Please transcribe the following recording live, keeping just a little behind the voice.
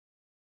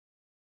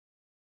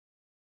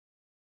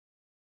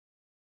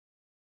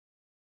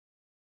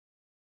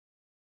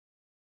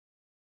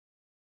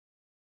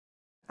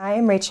I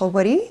am Rachael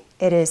Woody.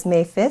 It is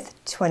May 5th,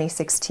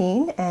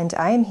 2016, and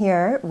I am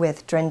here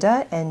with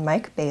Drenda and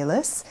Mike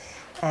Bayliss,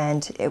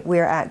 and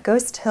we're at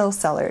Ghost Hill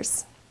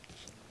Cellars.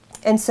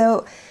 And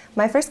so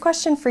my first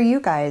question for you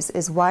guys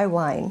is, why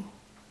wine?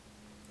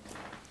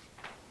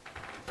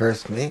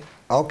 First me?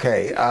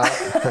 Okay.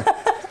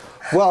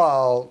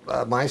 Well,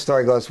 my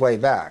story goes way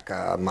back.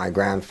 My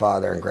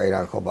grandfather and great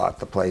uncle bought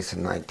the place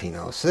in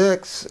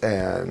 1906,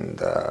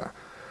 and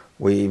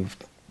we've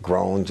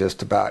grown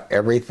just about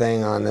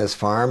everything on this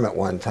farm at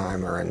one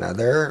time or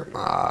another.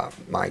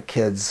 My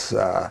kids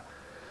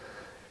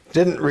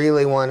didn't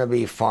really want to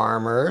be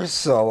farmers,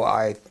 so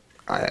I've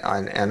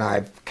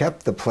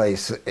kept the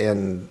place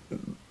in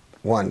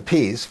one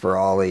piece for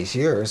all these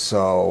years.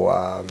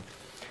 So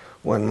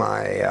when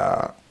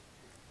my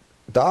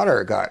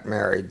daughter got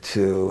married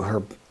to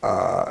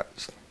her,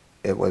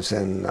 it was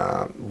in,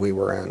 we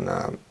were in,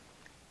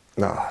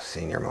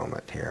 senior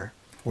moment here.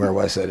 Where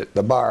was it?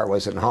 The bar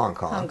was in Hong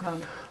Kong. Hong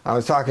Kong. I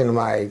was talking to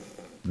my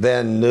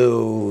then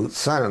new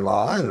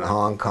son-in-law in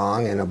Hong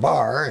Kong in a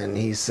bar, and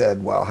he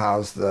said, well,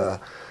 how's the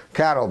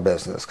cattle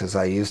business? Because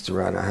I used to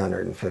run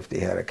 150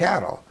 head of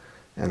cattle.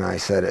 And I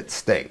said, it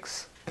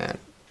stinks. And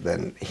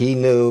then he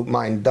knew,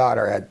 my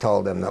daughter had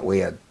told him that we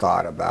had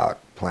thought about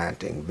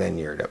planting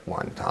vineyard at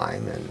one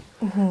time,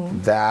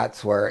 and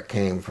that's where it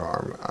came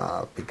from,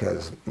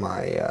 because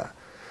my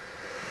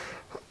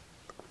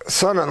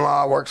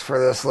son-in-law works for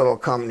this little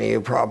company you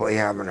probably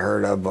haven't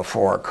heard of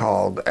before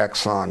called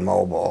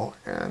ExxonMobil,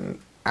 and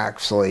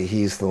actually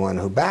he's the one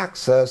who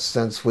backs us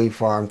since we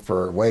farmed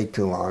for way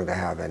too long to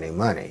have any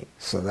money.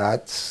 So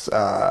that's,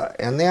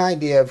 and the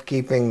idea of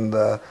keeping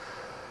the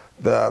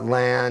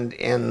land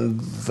in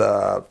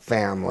the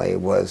family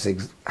was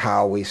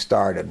how we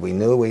started. We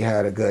knew we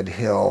had a good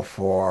hill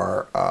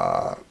for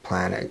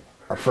planting,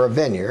 for a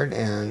vineyard,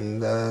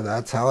 and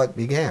that's how it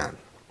began.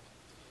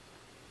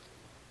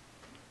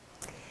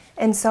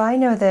 And so I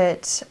know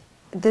that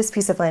this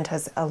piece of land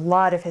has a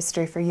lot of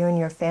history for you and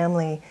your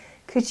family.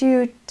 Could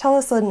you tell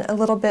us in a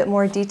little bit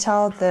more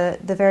detail the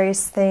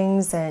various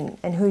things and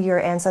who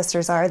your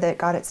ancestors are that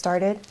got it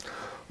started?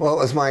 Well, it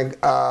was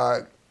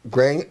my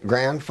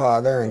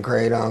grandfather and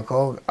great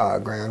uncle.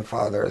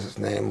 Grandfather's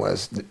name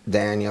was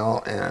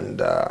Daniel,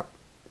 and I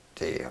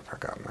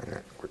forgot my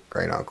name.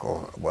 Great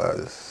uncle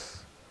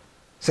was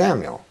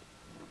Samuel.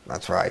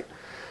 That's right.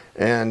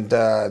 And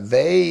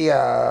they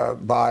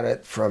bought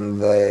it from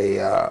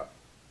the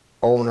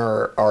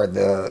owner, or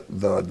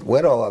the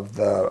widow of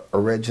the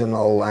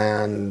original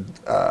land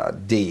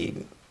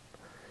deed.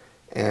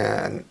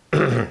 And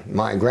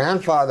my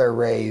grandfather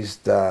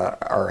raised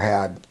or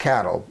had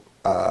cattle,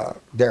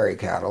 dairy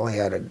cattle. He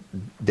had a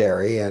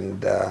dairy,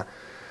 and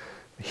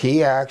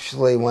he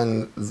actually,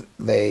 when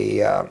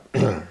they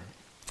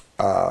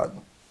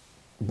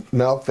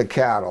milked the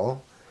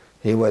cattle,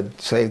 he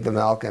would save the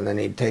milk, and then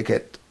he'd take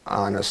it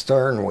on a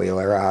stern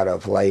wheeler out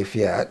of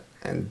Lafayette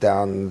and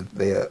down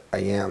the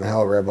Yam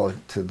Hill River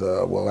to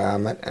the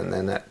Willamette, and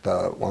then at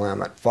the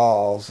Willamette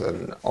Falls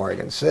in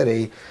Oregon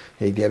City,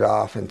 he'd get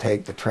off and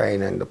take the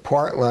train into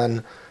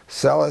Portland,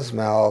 sell his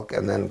milk,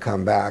 and then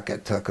come back.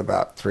 It took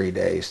about 3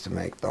 days to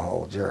make the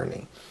whole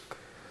journey.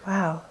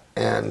 Wow.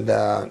 And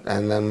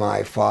then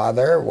my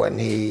father, when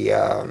he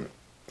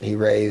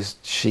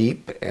raised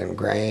sheep and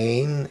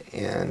grain,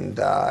 and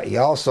he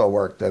also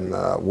worked in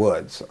the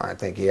woods. I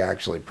think he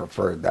actually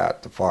preferred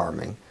that to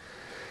farming.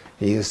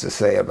 He used to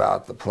say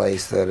about the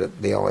place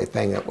that the only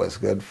thing it was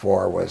good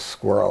for was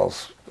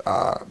squirrels,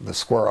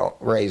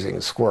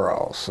 raising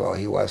squirrels. So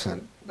he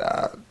wasn't,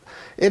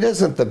 it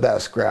isn't the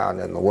best ground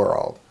in the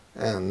world.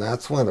 And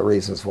that's one of the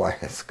reasons why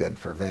it's good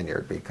for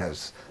vineyard,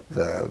 because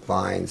the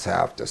vines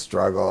have to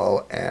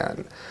struggle,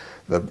 and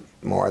the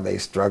more they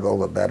struggle,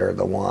 the better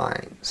the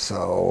wine.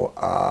 So,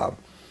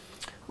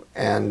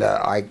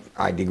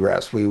 I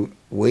digress.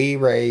 We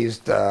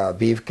raised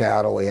beef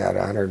cattle. We had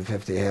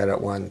 150 head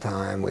at one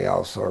time. We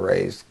also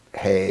raised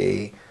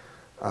hay.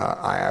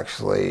 I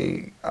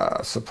actually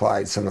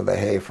supplied some of the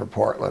hay for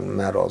Portland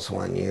Meadows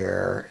one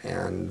year,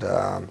 and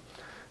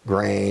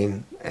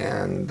grain,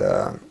 and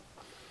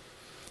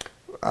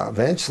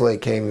eventually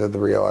came to the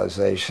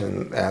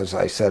realization, as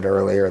I said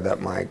earlier,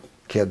 that my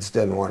kids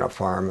didn't want to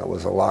farm. It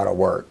was a lot of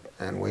work,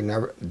 and we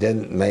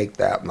didn't make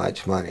that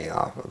much money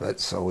off of it,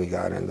 so we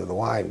got into the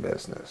wine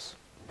business.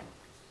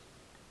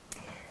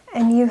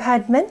 And you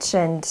had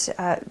mentioned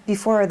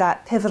before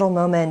that pivotal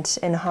moment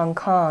in Hong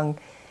Kong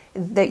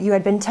that you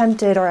had been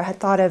tempted or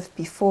had thought of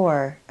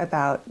before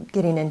about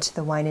getting into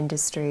the wine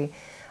industry.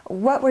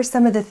 What were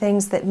some of the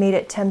things that made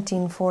it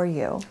tempting for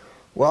you?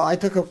 Well, I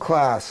took a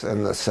class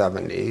in the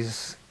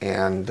 70s,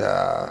 and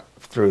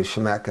through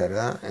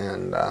Shemeketa,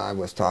 and I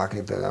was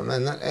talking to them,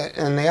 and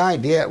the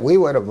idea, we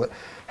would have,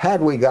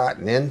 had we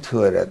gotten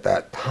into it at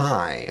that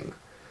time,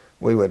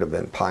 we would have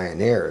been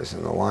pioneers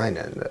in the wine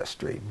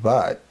industry.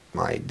 But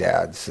my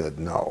dad said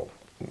no.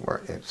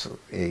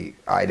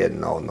 I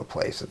didn't own the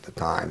place at the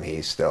time.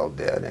 He still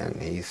did,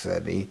 and he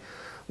said he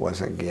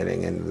wasn't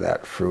getting into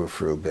that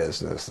frou-frou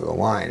business of the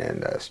wine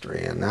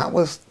industry, and that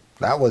was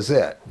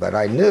it. But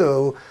I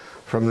knew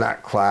from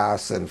that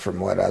class and from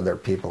what other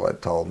people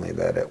had told me,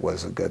 that it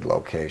was a good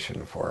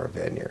location for a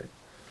vineyard.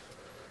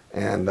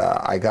 And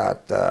I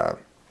got,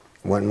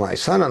 when my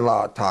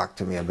son-in-law talked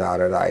to me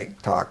about it, I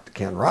talked to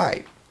Ken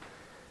Wright,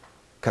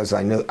 because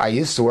I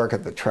used to work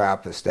at the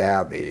Trappist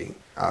Abbey.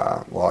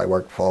 Well, I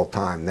worked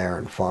full-time there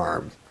and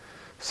farmed.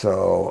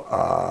 So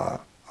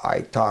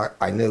I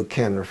knew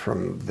Ken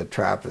from the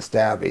Trappist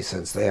Abbey,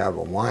 since they have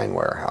a wine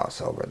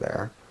warehouse over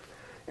there.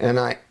 And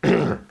I,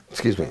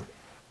 excuse me,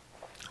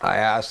 I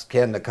asked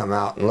Ken to come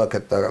out and look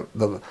at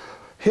the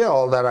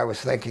hill that I was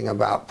thinking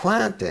about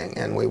planting.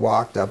 And we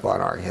walked up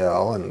on our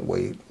hill and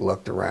we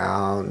looked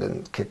around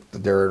and kicked the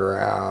dirt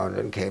around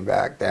and came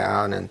back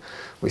down, and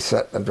we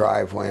set the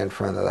driveway in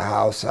front of the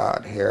house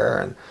out here.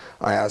 And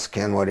I asked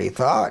Ken what he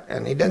thought,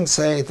 and he didn't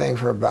say anything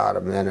for about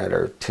a minute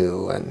or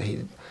two, and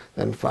he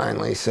then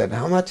finally said,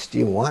 "How much do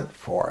you want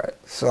for it?"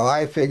 So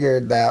I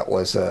figured that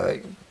was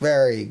a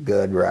very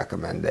good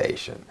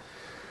recommendation.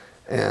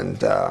 And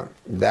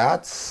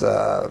that's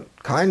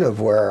kind of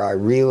where I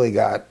really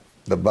got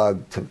the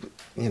bug to,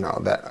 you know,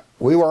 that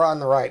we were on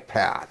the right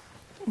path.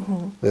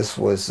 Mm-hmm. This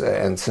was,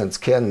 and since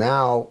Ken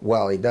now,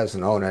 well, he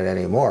doesn't own it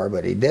anymore,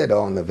 but he did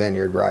own the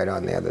vineyard right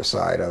on the other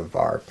side of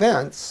our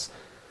fence,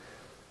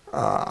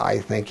 I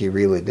think he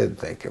really did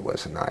think it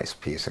was a nice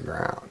piece of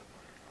ground.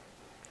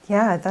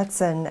 Yeah,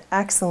 that's an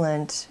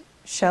excellent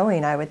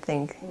showing, I would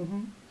think.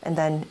 Mm-hmm. And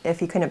then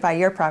if he couldn't buy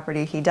your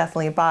property, he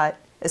definitely bought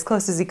as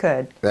close as he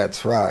could.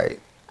 That's right.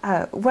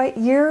 What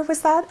year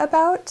was that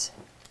about?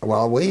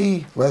 Well,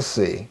 let's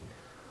see.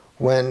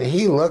 When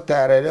he looked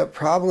at it, it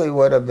probably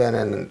would have been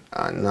in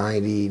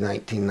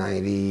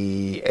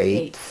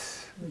 1998.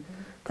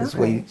 Because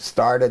we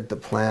started the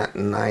plant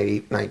in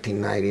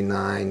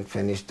 1999,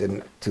 finished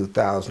in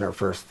 2000, our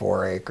first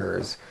 4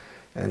 acres.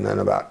 And then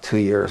about 2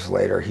 years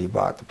later, he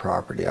bought the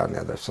property on the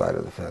other side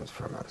of the fence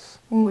from us.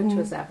 Mm-hmm. Which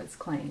was Abbott's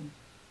Claim.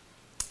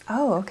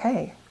 Oh,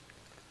 okay.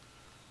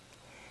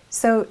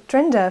 So,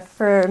 Drenda,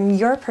 from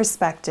your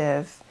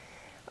perspective,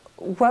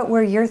 what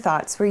were your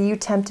thoughts? Were you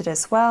tempted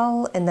as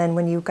well? And then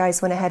when you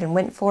guys went ahead and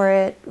went for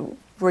it,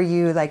 were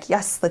you like,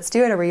 yes, let's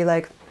do it? Or were you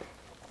like,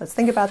 let's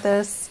think about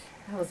this?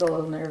 I was a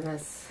little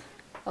nervous,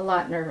 a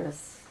lot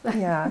nervous.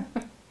 Yeah.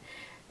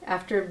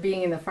 After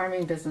being in the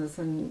farming business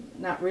and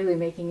not really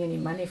making any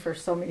money for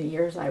so many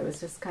years, I was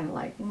just kind of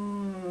like,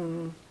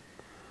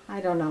 I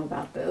don't know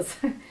about this.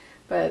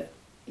 But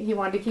he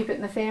wanted to keep it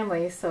in the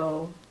family,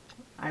 so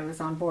I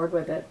was on board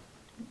with it.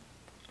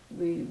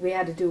 We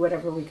had to do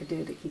whatever we could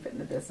do to keep it in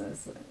the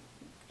business,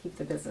 keep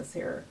the business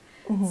here.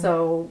 Mm-hmm.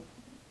 So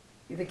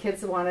the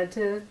kids wanted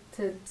to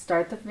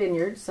start the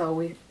vineyard, so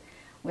we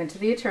went to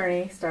the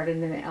attorney, started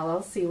an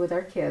LLC with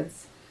our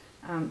kids.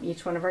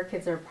 Each one of our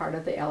kids are part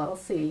of the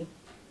LLC,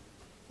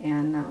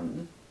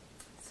 and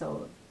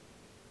so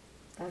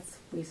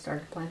we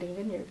started planting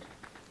vineyard.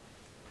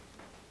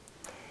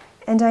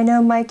 And I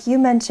know, Mike, you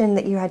mentioned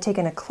that you had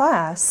taken a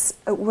class.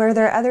 Were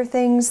there other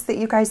things that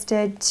you guys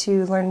did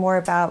to learn more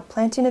about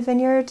planting a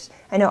vineyard?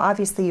 I know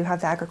obviously you have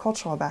the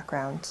agricultural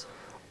background.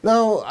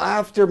 No,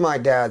 after my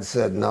dad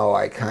said no,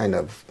 I kind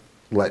of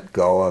let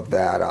go of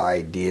that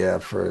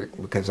idea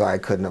because I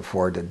couldn't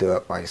afford to do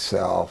it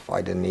myself.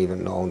 I didn't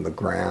even own the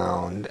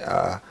ground.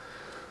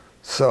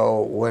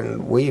 So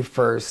when we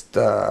first,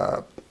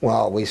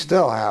 we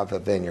still have a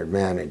vineyard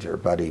manager,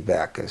 Buddy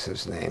Beck is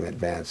his name,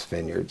 Advanced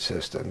Vineyard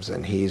Systems,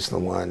 and he's the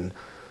one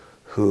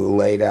who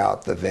laid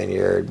out the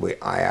vineyard.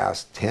 I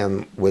asked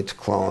him which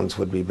clones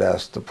would be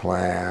best to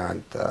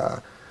plant,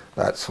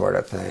 that sort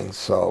of thing.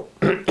 So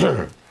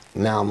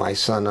now my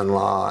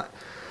son-in-law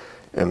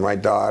and my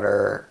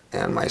daughter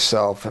and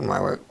myself and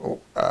my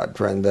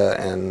Drenda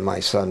and my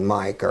son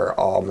Mike are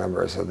all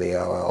members of the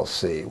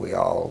LLC. We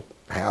all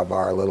have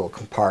our little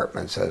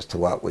compartments as to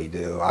what we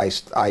do. I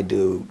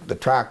do the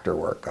tractor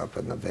work up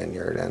in the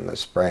vineyard and the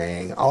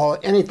spraying,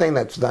 anything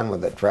that's done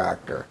with the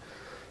tractor,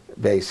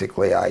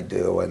 basically I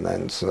do, and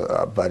then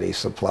Buddy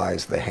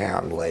supplies the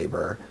hand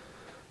labor,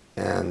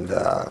 and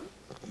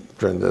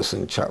Drenda's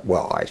in charge.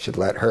 Well, I should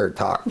let her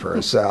talk for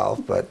herself,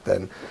 but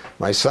then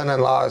my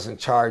son-in-law is in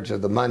charge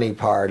of the money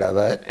part of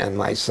it, and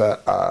my son,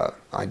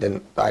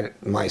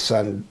 my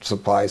son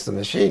supplies the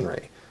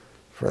machinery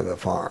for the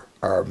farm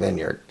or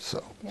vineyard.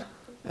 So. Yeah.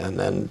 And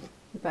then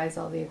he buys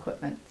all the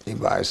equipment. He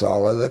buys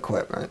all of the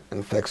equipment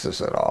and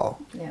fixes it all.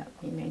 Yeah,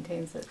 he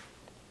maintains it.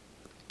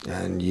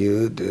 And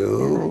you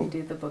do? And I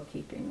do the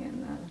bookkeeping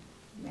and the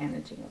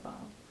managing of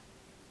all.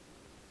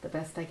 The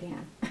best I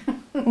can.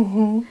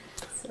 Mm-hmm.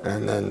 So.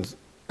 And then,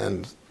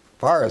 as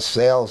far as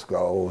sales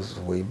goes,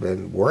 we've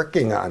been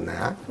working on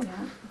that.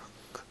 Yeah.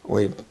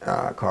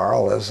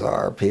 Carl is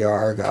our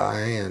PR guy,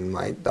 and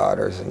my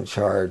daughter's in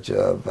charge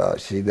of.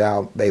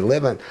 They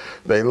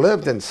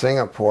lived in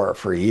Singapore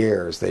for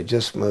years. They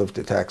just moved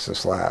to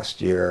Texas last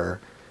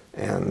year,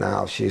 and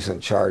now she's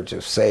in charge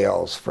of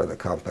sales for the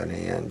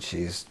company, and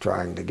she's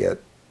trying to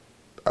get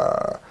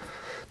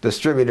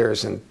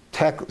distributors in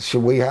Texas.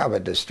 We have a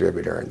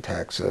distributor in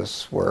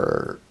Texas.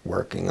 We're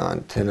working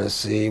on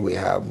Tennessee. We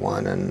have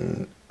one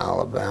in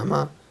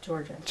Alabama.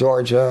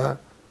 Georgia.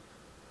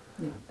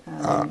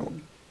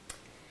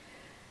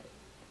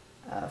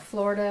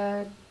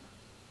 Florida,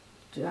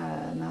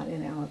 not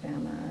in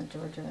Alabama,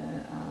 Georgia,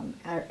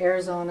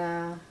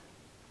 Arizona,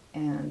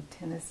 and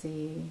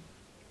Tennessee.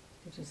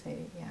 Did you say,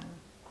 yeah?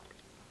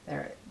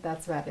 There,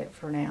 that's about it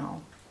for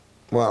now.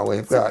 Well,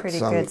 we've got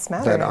some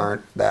that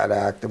aren't that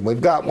active.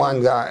 We've got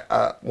one guy,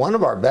 one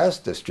of our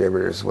best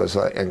distributors was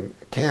in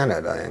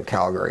Canada, in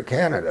Calgary,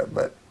 Canada,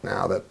 but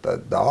now that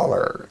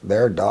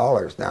their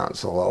dollar's down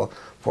so low,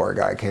 poor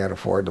guy can't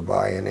afford to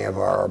buy any of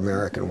our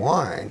American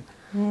wine.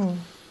 Mm.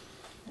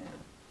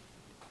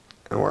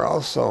 And we're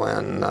also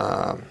in,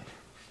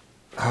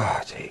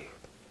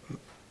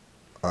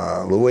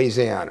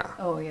 Louisiana.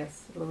 Oh,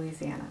 yes,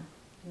 Louisiana.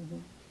 Mm-hmm.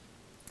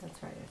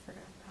 That's right, I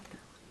forgot about that.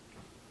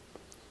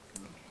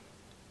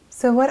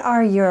 So what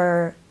are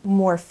your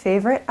more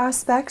favorite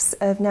aspects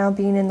of now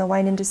being in the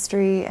wine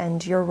industry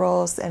and your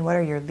roles, and what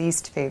are your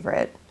least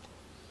favorite?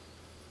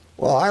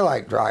 Well, I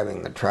like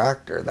driving the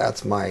tractor.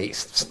 That's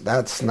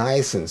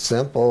nice and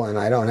simple, and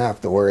I don't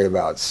have to worry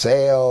about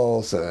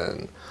sales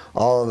and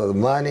all of the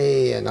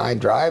money, and I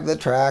drive the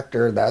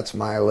tractor. That's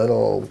my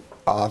little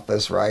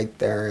office right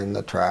there in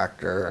the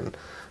tractor, and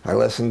I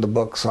listen to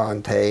books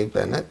on tape,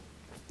 and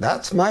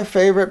that's my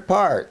favorite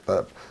part.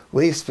 The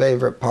least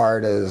favorite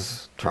part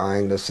is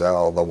trying to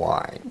sell the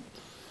wine.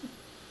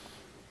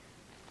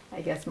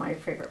 I guess my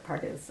favorite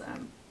part is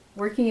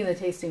working in the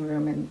tasting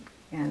room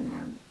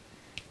and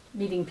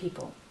meeting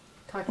people,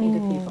 talking to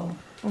people.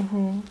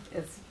 Mm-hmm.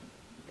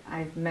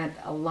 I've met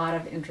a lot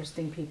of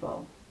interesting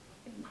people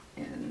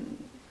in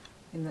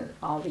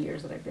all the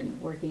years that I've been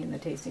working in the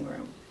tasting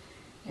room,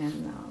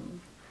 and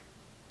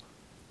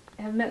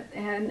have met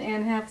and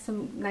have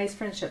some nice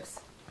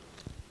friendships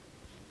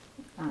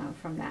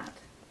from that.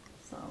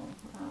 So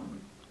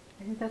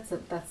I think that's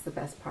the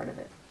best part of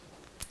it.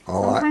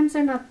 Oh, sometimes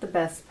they're not the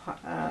best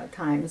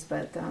times,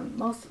 but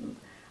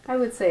I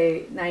would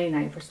say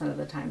 99% of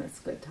the time it's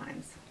good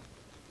times.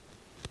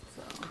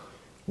 So.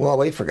 Well,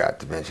 we forgot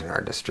to mention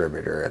our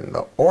distributor in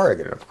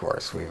Oregon, of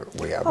course. We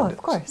have of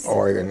course.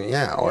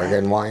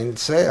 Oregon Wine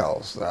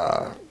Sales.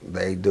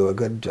 They do a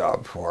good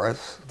job for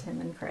us. Tim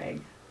and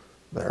Craig.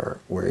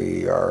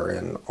 We are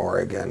in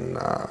Oregon,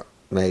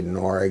 made in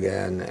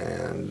Oregon,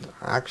 and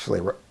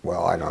actually,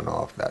 well, I don't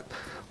know if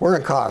we're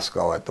in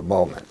Costco at the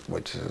moment,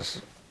 which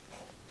is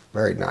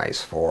very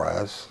nice for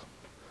us.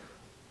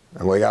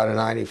 And we got a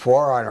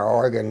 94 on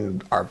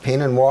our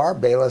Pinot Noir,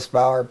 Bayliss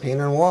Bauer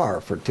Pinot Noir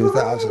for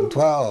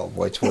 2012,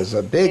 which was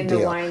a big deal.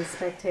 In the Wine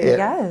Spectator. It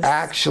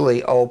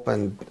actually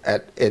opened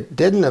it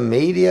didn't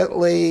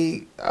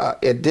immediately,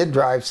 it did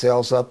drive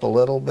sales up a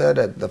little bit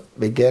at the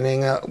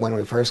beginning when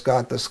we first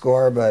got the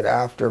score, but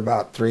after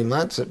about 3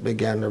 months it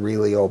began to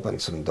really open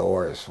some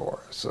doors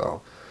for us.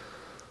 So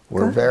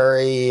we're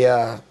very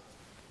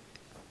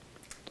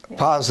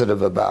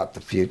positive about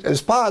the future.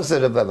 As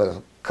positive as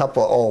a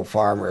couple of old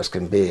farmers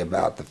can be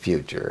about the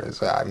future.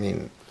 I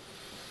mean,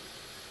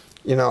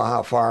 you know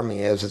how farming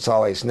is. It's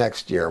always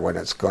next year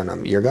when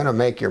you're gonna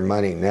make your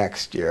money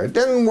next year. It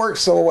didn't work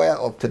so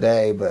well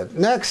today, but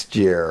next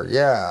year,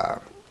 yeah,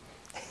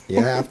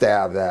 you have to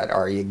have that,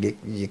 or you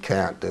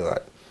can't do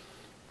it.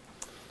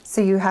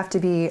 So you have to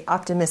be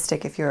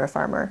optimistic if you're a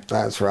farmer.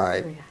 That's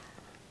right. Oh, yeah.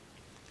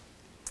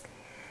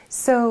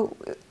 So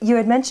you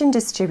had mentioned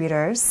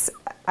distributors.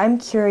 I'm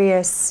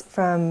curious,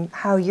 from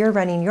how you're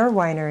running your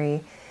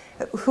winery,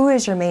 who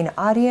is your main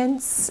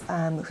audience?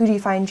 Who do you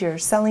find you're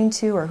selling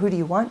to, or who do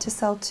you want to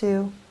sell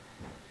to?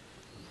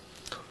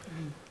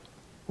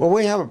 Well,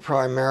 we have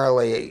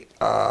primarily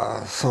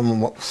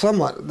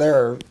somewhat.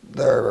 They're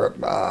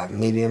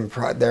medium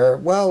price.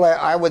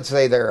 I would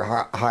say they're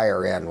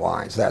higher end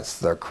wines. That's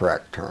the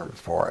correct term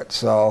for it.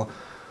 So,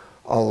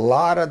 a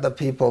lot of the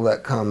people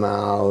that come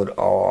out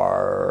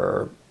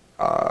are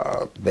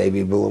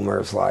baby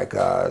boomers like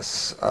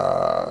us,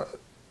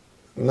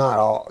 not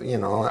all,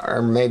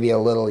 or maybe a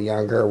little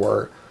younger.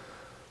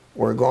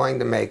 We're going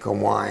to make a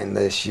wine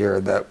this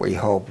year that we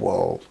hope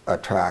will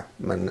attract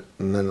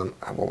millennium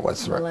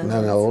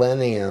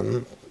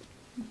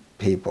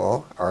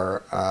people,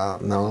 or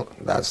no,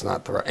 that's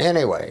not the right.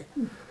 Anyway,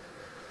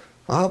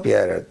 I hope you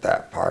edit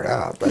that part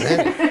out. But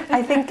anyway.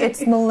 I think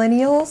it's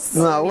millennials.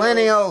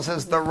 Millennials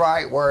is the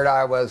right word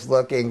I was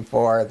looking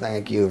for.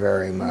 Thank you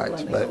very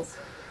much. But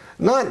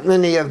not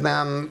many of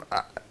them,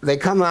 they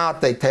come out,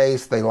 they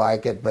taste, they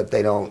like it, but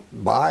they don't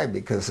buy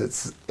because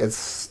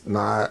it's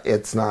not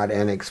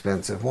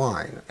inexpensive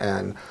wine.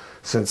 And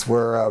since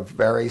we're a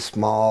very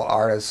small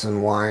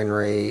artisan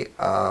winery,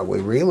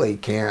 we really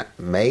can't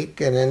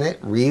make an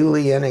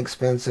really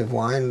inexpensive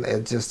wine.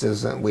 It just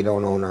isn't. We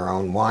don't own our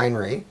own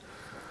winery.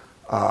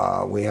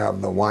 We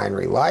have the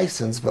winery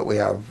license, but we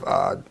have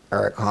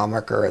Eric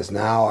Homaker is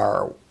now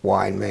our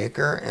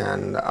winemaker,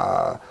 and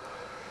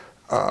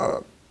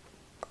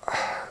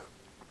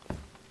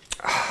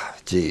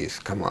geez,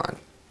 come on.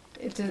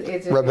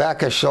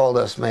 Rebecca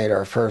Schuldes made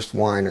our first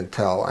wine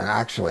until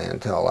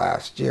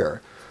last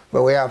year.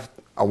 But we have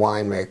a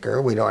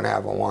winemaker. We don't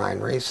have a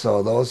winery,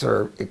 so those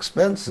are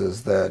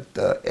expenses that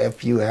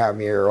if you have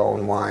your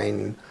own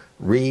wine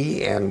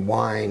and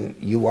wine,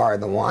 you are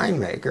the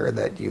winemaker,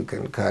 that you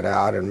can cut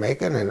out and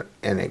make an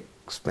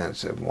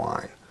inexpensive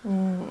wine.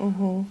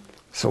 Mm-hmm.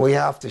 So we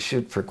have to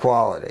shoot for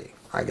quality,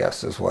 I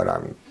guess is what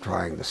I'm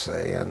trying to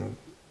say, and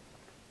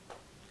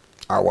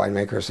our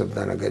winemakers have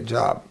done a good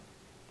job.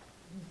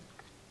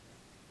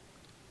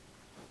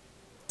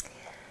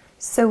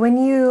 So when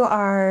you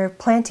are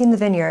planting the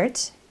vineyard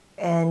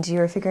and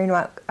you're figuring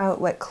out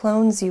what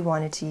clones you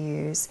wanted to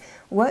use,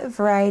 what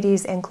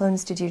varieties and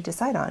clones did you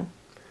decide on?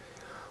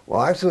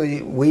 Well,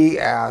 actually, we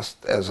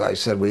asked, as I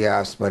said, we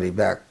asked Buddy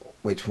Beck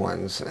which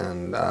ones,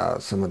 and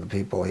some of the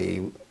people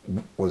he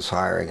was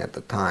hiring at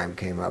the time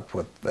came up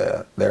with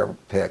their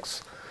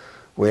picks.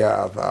 We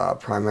have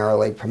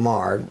primarily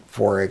Pommard,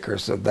 4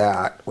 acres of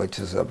that, which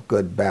is a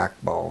good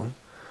backbone.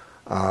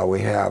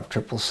 We have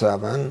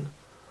 777,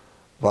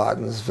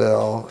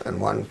 Wadensville, and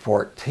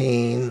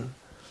 114,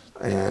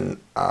 and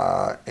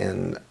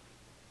in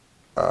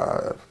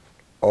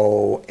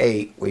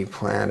 '08 we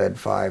planted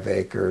 5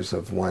 acres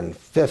of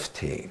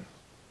 115,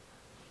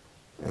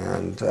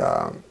 and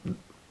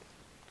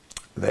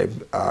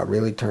they've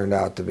really turned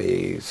out to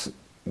be.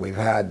 We've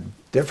had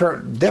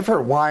different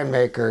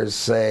winemakers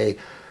say.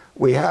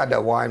 We had a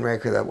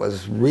winemaker that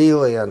was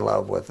really in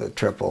love with the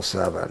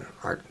 777.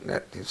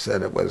 He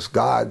said it was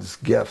God's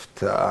gift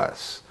to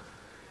us.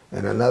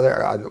 And another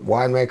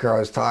winemaker I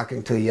was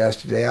talking to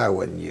yesterday, I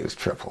wouldn't use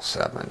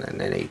 777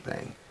 in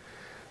anything,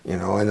 you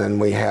know. And then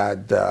we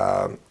had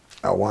a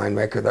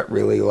winemaker that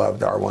really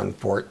loved our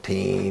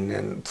 114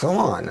 and so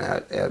on.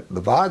 At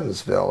the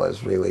Wadensville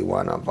is really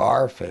one of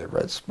our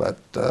favorites, but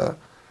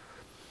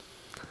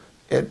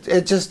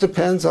it just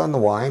depends on the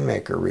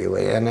winemaker,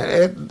 really. And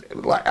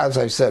as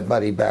I said,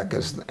 Buddy Beck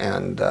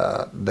and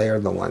they're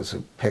the ones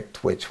who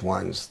picked which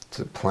ones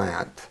to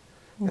plant.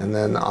 And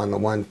then on the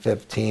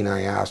 115,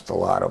 I asked a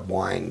lot of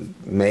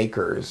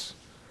winemakers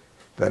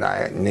that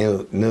I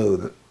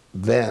knew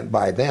then.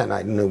 By then,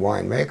 I knew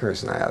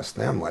winemakers, and I asked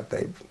them what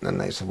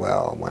and they said,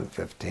 well,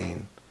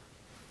 115.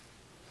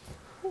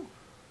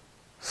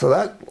 So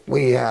that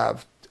we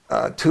have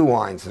 2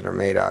 wines that are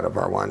made out of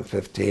our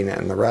 115,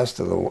 and the rest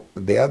of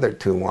the other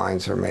 2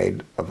 wines are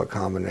made of a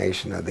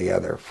combination of the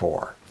other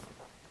 4.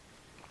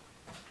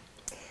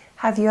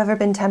 Have you ever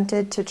been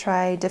tempted to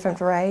try different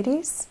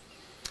varieties?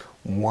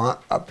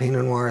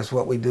 Pinot Noir is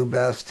what we do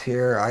best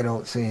here. I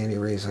don't see any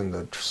reason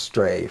to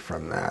stray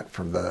from that,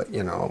 from the,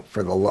 you know,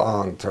 for the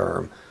long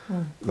term.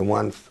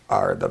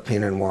 The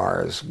Pinot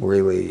Noir is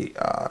really,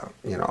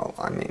 you know,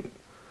 I mean,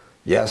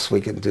 yes,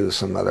 we can do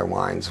some other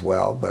wines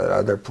well, but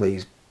other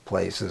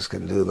places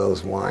can do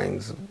those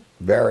wines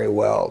very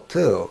well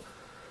too.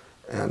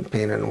 And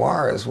Pinot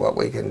Noir is what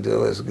we can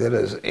do as good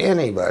as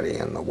anybody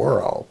in the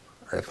world,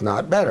 if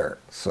not better.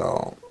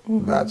 So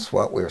that's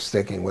what we're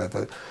sticking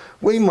with.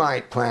 We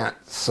might plant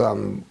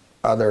some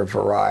other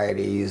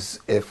varieties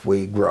if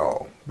we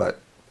grow, but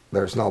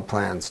there's no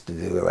plans to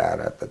do that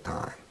at the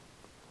time.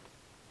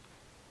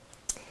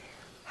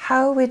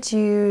 How would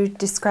you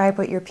describe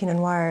what your Pinot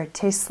Noir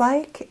tastes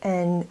like,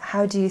 and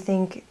how do you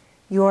think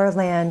your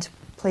land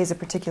plays a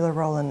particular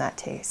role in that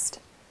taste?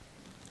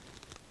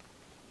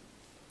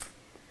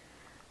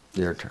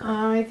 Your turn.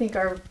 I think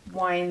our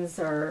wines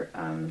are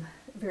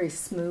very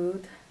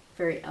smooth,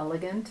 very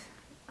elegant.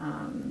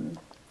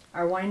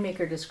 Our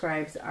winemaker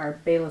describes our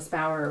Bayliss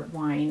Bauer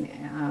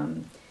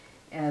wine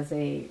as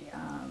a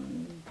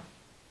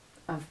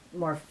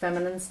more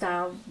feminine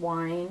style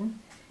wine,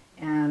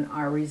 and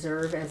our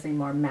Reserve as a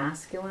more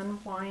masculine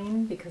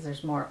wine, because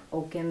there's more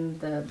oak in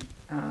the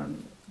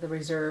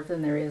Reserve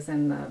than there is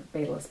in the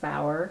Bayliss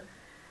Bauer.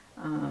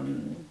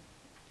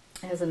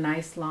 It has a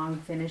nice long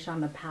finish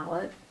on the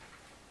palate.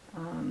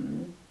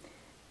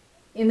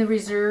 In the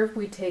Reserve,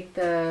 we take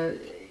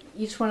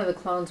each one of the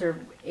clones are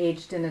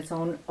aged in its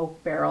own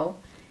oak barrel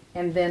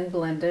and then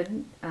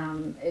blended.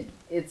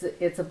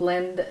 It's a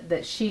blend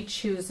that she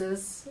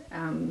chooses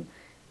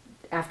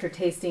after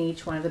tasting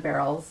each one of the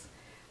barrels,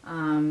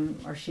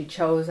 or she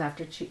chose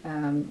after to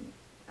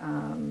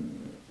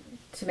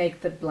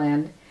make the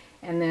blend.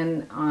 And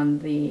then on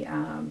the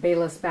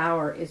Bayliss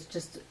Bauer,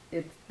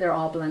 they're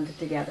all blended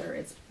together.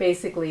 It's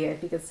basically, I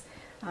think it's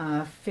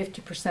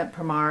 50%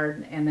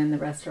 Pommard, and then the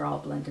rest are all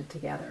blended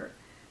together.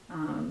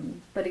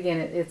 But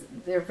again,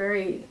 they're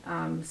very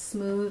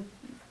smooth,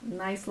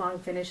 nice long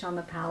finish on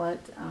the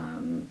palate,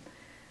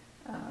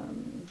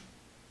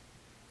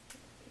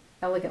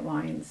 elegant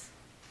wines.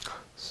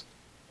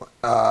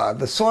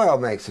 The soil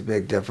makes a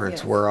big difference.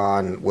 Yes. We're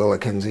on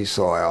Willikinzie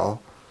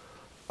soil,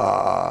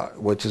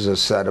 which is a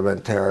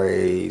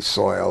sedimentary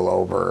soil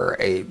over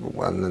 8,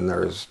 and then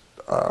there's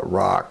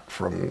rock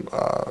from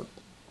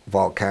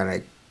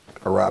volcanic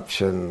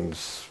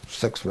eruptions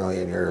 6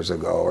 million years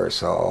ago or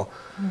so.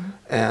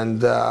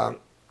 And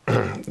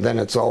then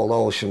it's old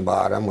ocean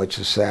bottom, which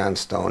is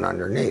sandstone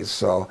underneath.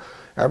 So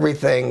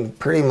everything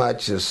pretty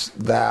much is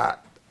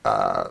that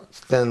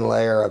thin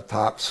layer of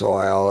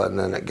topsoil, and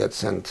then it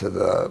gets into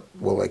the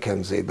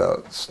Willikinzie,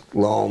 the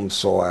loam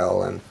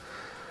soil, and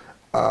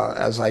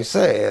as I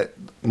say,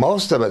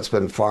 most of it's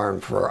been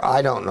farmed for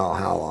I don't know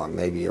how long,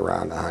 maybe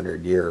around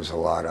 100 years, a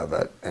lot of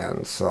it.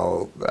 And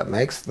so that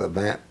makes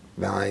the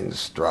vines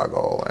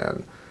struggle,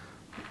 and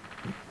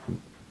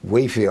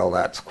we feel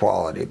that's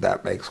quality.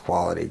 That makes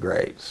quality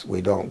grapes.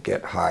 We don't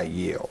get high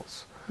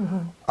yields.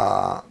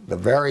 The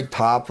very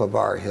top of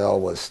our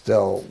hill was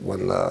still,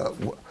 when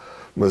the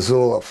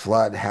Missoula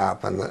flood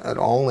happened, and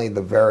only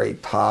the very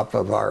top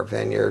of our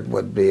vineyard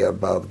would be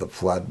above the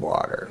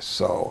floodwaters.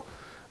 So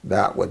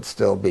that would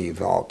still be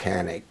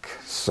volcanic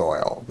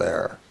soil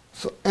there.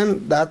 So,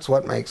 and that's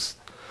what makes,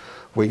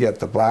 we get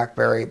the black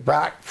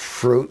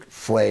fruit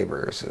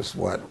flavors is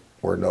what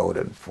we're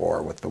noted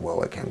for with the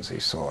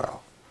Willacombe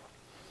soil.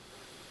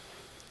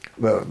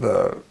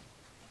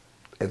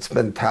 It's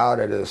been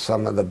touted as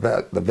some of the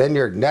best. The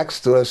vineyard next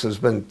to us has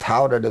been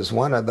touted as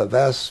one of the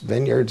best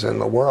vineyards in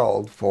the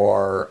world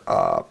for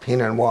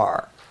Pinot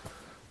Noir.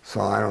 So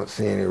I don't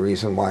see any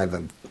reason why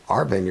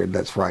our vineyard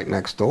that's right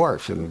next door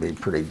shouldn't be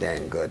pretty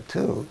dang good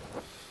too.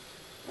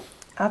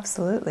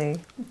 Absolutely.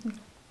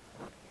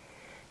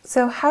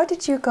 So how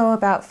did you go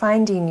about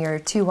finding your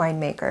two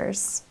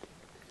winemakers?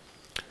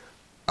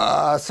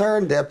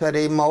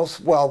 Serendipity,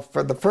 well,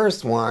 for the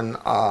first one,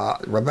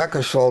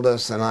 Rebecca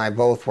Schultes and I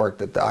both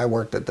worked I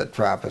worked at the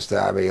Trappist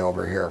Abbey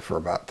over here for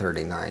about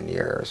 39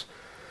 years.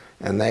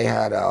 And they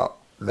had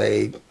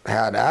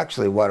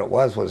actually what it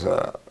was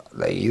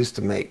they used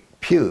to make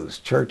pews,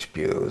 church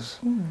pews.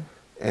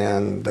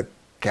 And the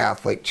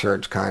Catholic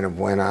Church kind of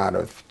went out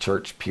of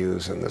church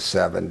pews in the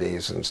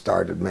 70s and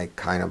started to make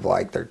kind of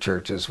like their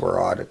churches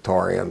were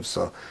auditoriums,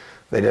 so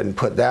they didn't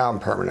put down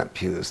permanent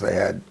pews. They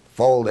had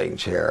folding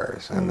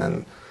chairs, and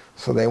then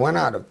so they went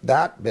out of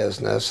that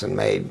business and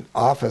made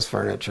office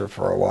furniture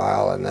for a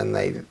while, and then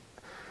they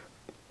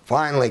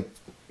finally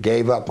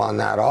gave up on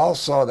that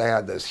also. They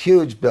had this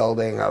huge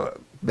building, a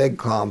big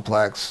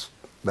complex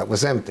that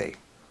was empty,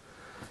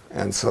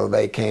 and so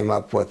they came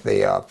up with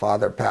the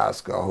Father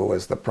Pasco, who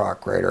was the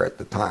procurator at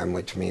the time,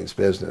 which means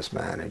business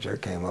manager,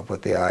 came up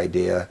with the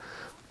idea,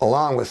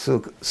 along with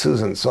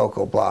Susan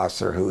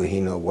Sokol-Blosser, who he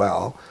knew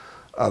well,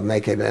 of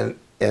making it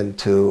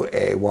into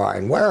a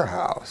wine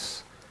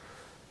warehouse.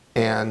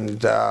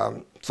 And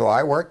so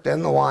I worked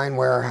in the wine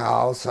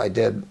warehouse. I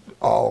did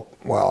all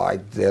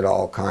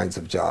kinds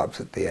of jobs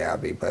at the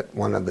Abbey, but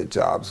one of the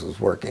jobs was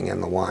working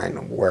in the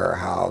wine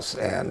warehouse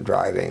and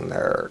driving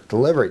their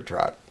delivery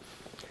truck.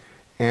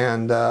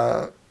 And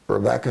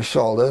Rebecca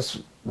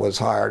Schultes was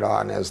hired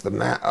on as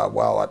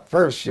well, at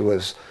first she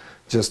was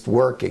just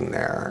working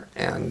there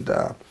and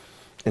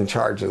in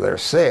charge of their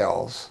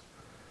sales.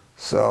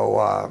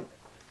 So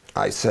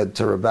I said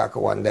to Rebecca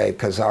one day,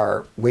 because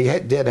we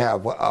did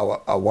have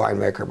a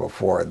winemaker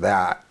before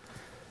that,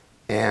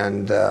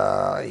 and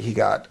he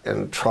got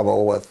in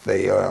trouble with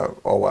the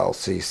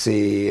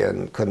OLCC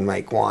and couldn't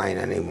make wine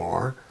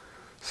anymore.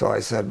 So I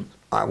said,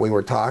 we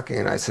were talking,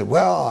 and I said,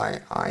 well,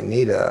 I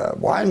need a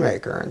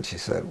winemaker. And she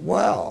said,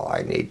 well,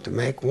 I need to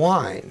make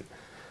wine,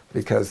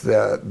 because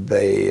the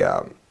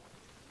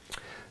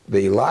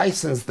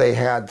license they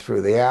had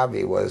through the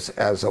Abbey was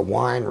as a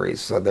winery.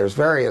 So there's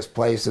various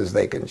places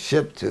they can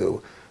ship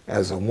to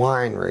as a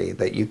winery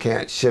that you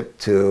can't ship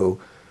to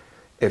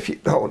if you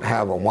don't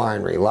have a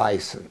winery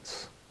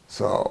license.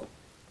 So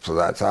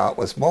that's how it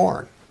was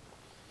born.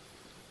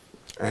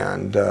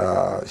 And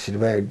she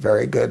made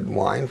very good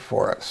wine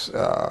for us.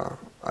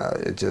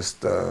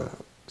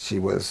 She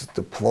was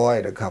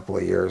deployed a couple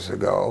of years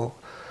ago.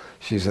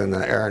 She's in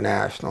the Air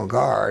National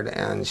Guard,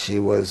 and she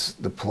was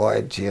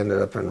deployed. She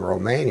ended up in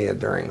Romania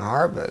during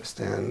harvest,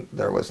 and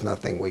there was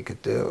nothing we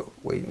could do.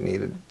 We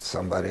needed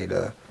somebody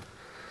to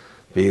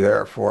be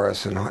there for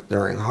us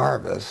during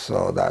harvest,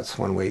 so that's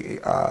when we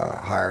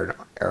hired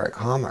Eric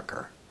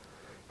Homaker,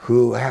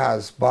 who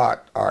has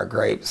bought our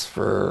grapes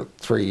for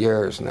 3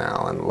 years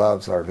now and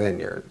loves our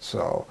vineyard.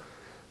 So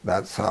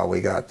that's how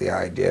we got the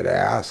idea to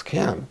ask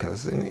him,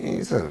 because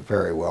he's a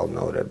very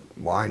well-noted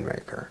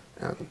winemaker.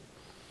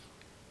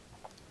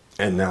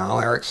 And now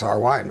Eric's our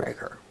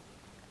winemaker.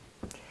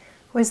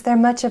 Was there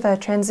much of a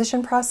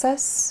transition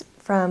process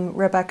from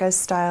Rebecca's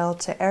style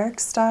to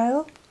Eric's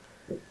style?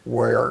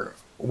 We're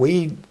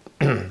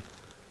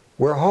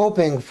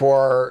hoping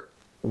for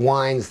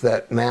wines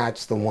that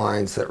match the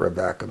wines that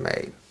Rebecca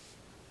made,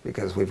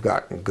 because we've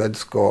gotten good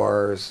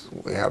scores.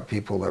 We have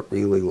people that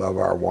really love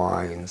our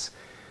wines.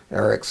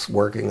 Eric's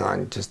working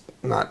on, just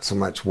not so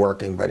much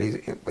working, but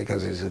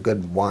because he's a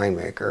good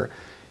winemaker,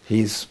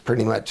 he's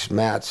pretty much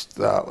matched.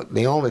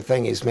 The only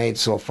thing he's made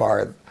so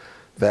far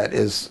that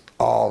is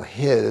all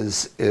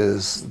his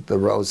is the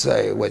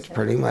rosé, which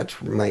pretty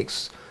much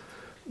matches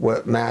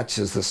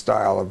the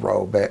style of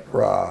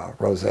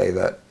rosé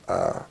that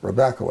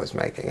Rebecca was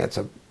making. It's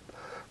a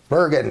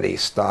Burgundy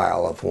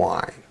style of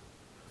wine.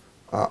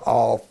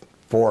 All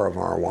 4 of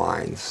our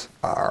wines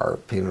are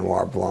Pinot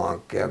Noir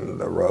Blanc and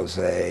the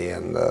rosé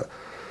and the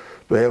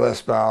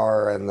Bayliss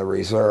Bauer and the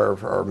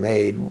Reserve are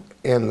made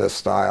in the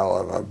style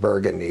of a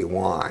Burgundy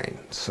wine.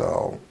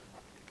 So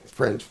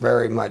French,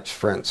 very much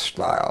French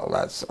style.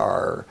 That's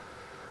our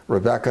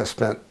Rebecca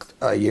spent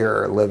a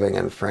year living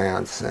in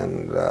France,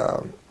 and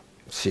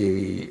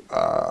she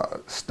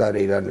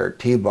studied under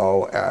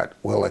Thibault at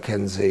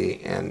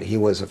Kinsey, and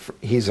he's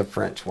a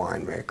French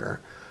winemaker.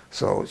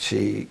 So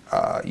she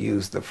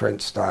used the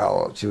French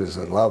style. She was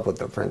in love with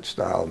the French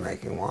style of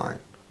making wine.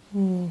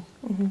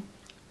 Mm-hmm.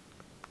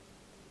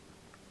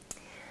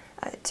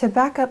 To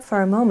back up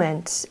for a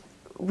moment,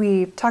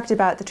 we talked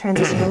about the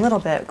transition a little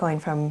bit, going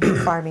from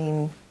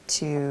farming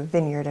to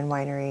vineyard and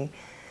winery.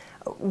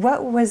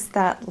 What was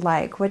that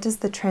like? What does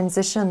the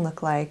transition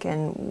look like,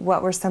 and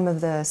what were some of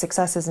the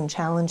successes and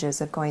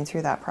challenges of going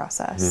through that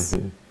process?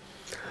 Mm-hmm.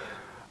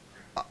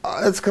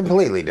 It's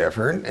completely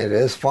different. It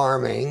is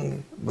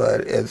farming,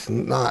 but it's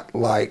not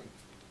like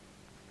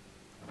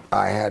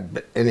I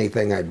had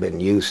anything I'd been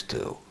used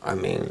to. I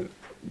mean,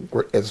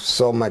 it's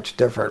so much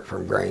different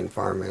from grain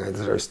farming.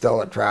 There's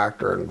still a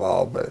tractor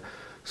involved, but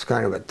it's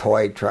kind of a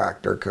toy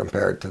tractor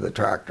compared to the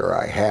tractor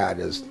I had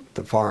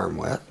to farm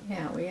with.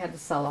 Yeah, we had to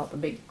sell all the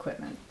big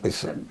equipment,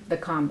 the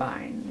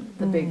combine,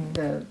 the big,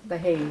 the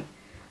hay,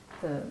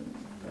 the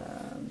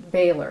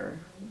baler,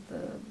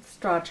 the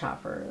straw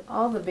chopper,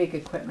 all the big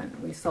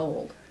equipment we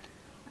sold,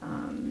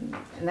 and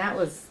that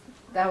was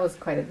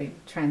quite a big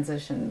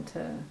transition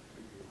to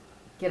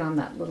get on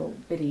that little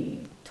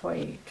bitty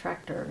toy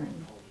tractor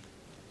and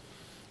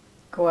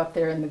go up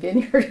there in the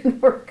vineyard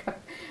and work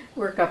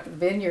up the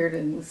vineyard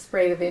and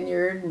spray the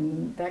vineyard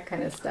and that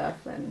kind of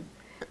stuff. And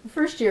the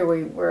first year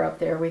we were up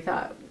there, we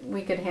thought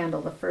we could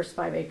handle the first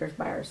 5 acres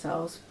by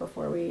ourselves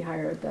before we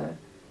hired the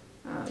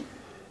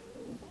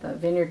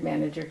vineyard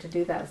manager to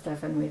do that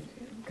stuff. And we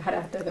got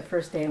out there the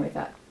first day and we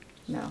thought,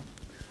 no,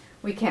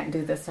 we can't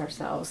do this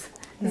ourselves.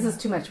 This is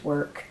too much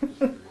work.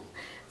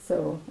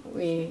 So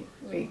we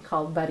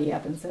called Buddy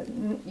up and said,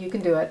 you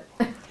can do it.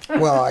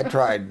 Well,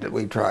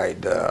 we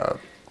tried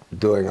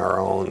doing our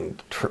own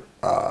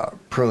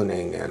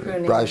pruning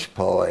and brush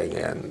pulling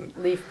and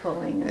leaf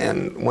pulling.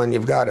 And when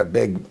you've got a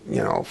big,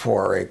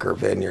 4-acre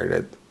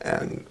vineyard,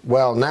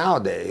 well,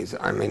 nowadays,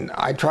 I mean,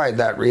 I tried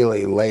that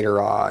really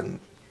later on.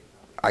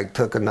 I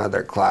took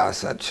another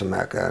class at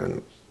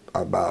Chemekka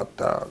about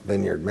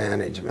vineyard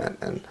management,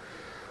 and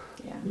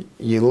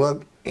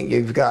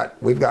we've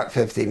got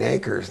 15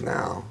 acres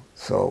now.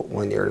 So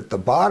when you're at the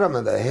bottom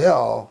of the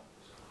hill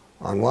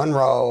on one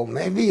row,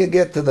 maybe you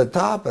get to the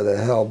top of the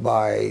hill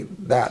by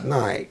that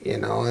night,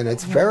 and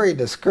it's very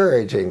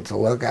discouraging to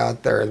look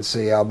out there and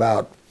see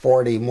about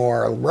 40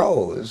 more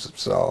rows.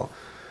 So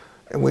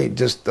we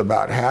just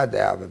about had to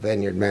have a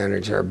vineyard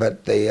manager.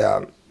 But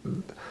the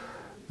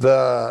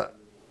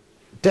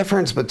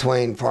difference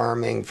between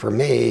farming for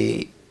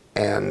me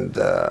and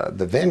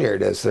the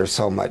vineyard is there's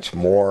so much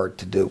more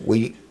to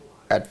do.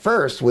 At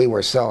first we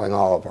were selling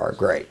all of our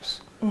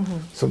grapes.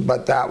 Mm-hmm.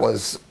 But that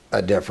was a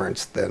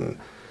difference than,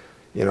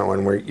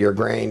 when you're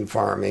grain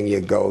farming, you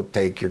go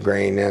take your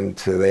grain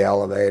into the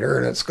elevator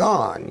and it's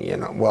gone.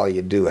 Well,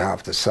 you do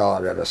have to sell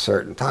it at a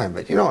certain time,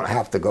 but you don't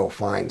have to go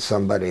find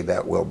somebody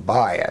that will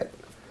buy it.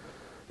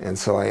 And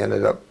so I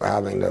ended up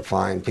having to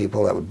find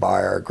people that would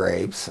buy our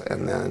grapes,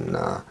 and then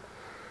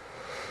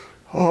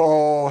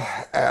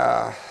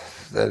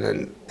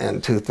then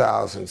in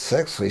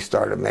 2006 we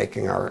started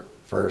making our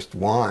first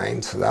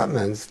wine. So that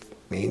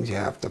means you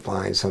have to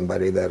find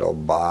somebody that'll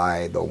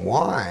buy the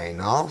wine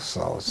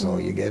also. So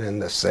you get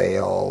into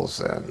sales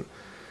and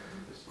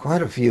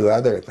quite a few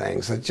other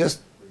things that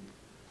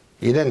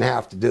you didn't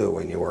have to do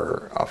when you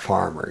were a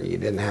farmer.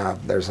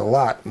 There's a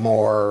lot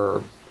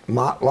more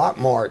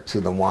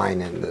to the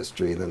wine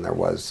industry than there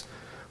was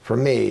for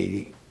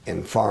me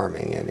in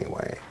farming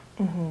anyway.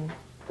 Mm-hmm.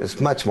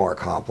 It's much more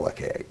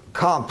complicated.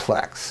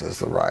 Complex is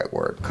the right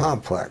word.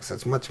 Complex.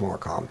 It's much more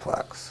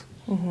complex.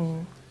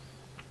 Mm-hmm.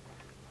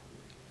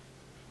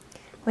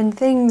 When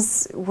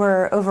things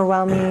were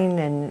overwhelming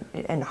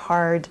and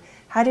hard,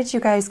 how did you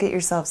guys get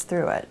yourselves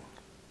through it?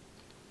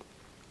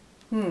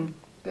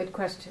 Good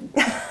question.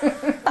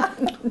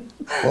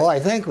 Well, I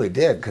think we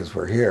did, because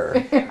we're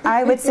here.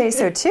 I would say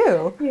so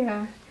too.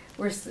 Yeah,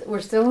 we're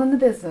still in the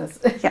business.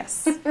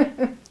 Yes.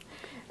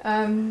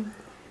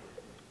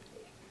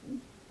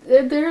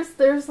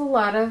 There's a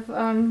lot of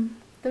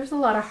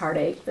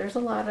heartache. There's a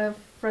lot of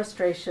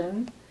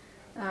frustration.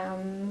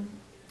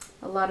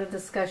 A lot of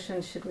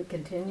discussion. Should we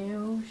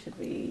continue?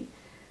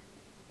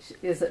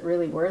 Is it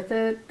really worth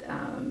it?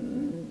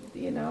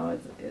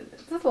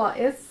 It's a lot.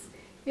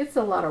 It's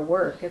a lot of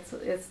work.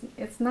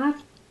 It's not.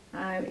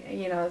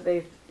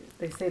 They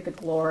say the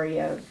glory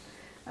of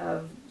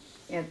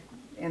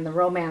and the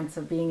romance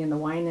of being in the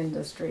wine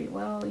industry.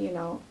 Well,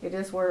 it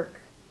is work.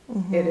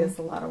 Mm-hmm. It is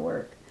a lot of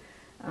work.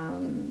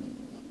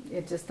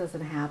 It just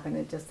doesn't happen.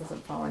 It just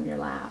doesn't fall in your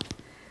lap.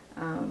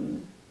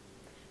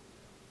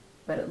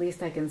 But at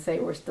least I can say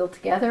we're still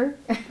together.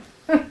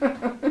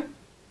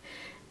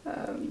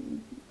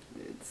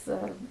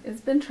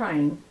 It's been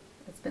trying.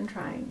 It's been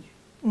trying.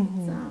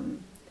 Mm-hmm.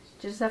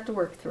 Just have to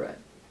work through it.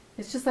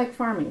 It's just like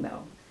farming,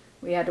 though.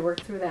 We had to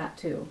work through that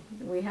too.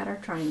 We had our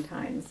trying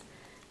times.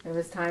 There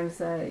was times,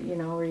 where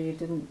you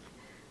didn't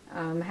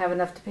have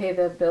enough to pay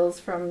the bills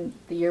from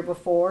the year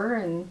before,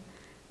 and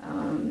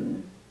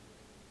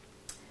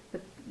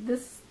But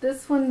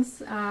this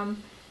one's,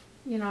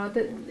 you know,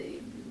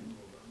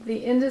 the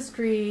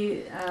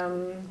industry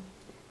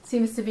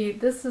seems to be,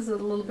 this is a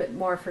little bit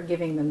more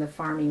forgiving than the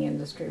farming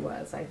industry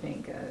was, I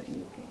think.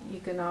 You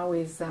can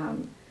always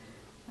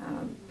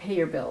pay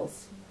your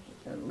bills.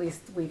 At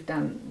least we've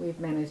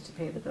managed to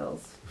pay the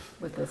bills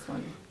with this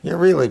one. You're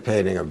really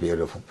painting a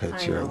beautiful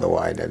picture of the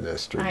wine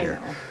industry I here.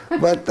 know.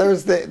 But there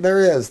is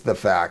the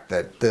fact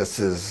that this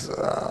is,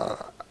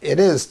 it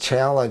is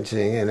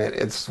challenging, and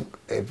it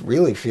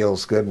really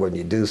feels good when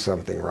you do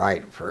something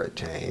right for a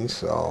change.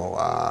 So,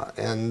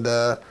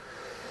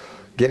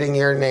 getting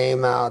your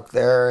name out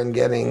there and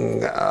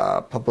getting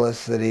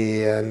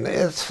publicity, and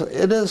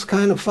it is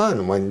kind of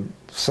fun when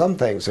some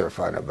things are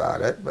fun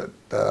about it, but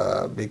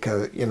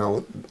because, you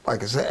know,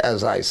 like I said,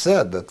 as I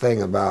said, the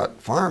thing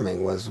about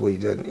farming was we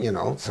didn't, you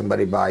know,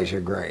 somebody buys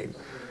your grain.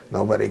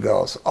 Nobody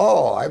goes,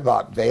 oh, I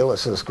bought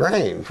Bayliss's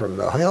grain from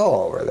the hill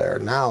over there.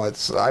 Now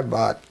I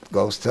bought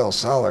Ghost Hill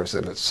Cellars,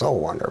 and it's so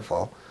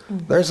wonderful.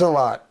 Mm-hmm. There's a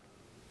lot,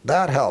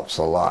 that helps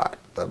a lot,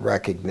 the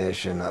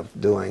recognition of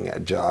doing a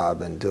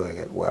job and doing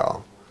it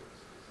well.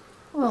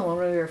 Well, when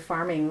we were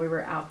farming, we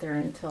were out there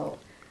until,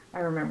 I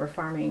remember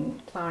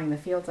plowing the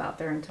fields out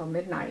there until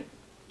midnight.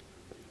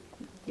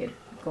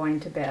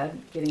 Going to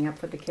bed, getting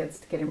up with the kids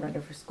to get them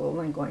ready for school,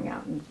 and going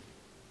out and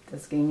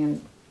disking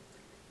and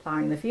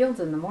plowing the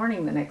fields in the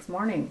morning, the next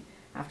morning,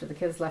 after the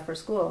kids left for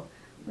school.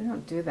 We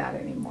don't do that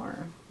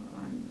anymore.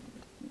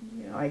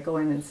 You know, I go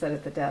in and sit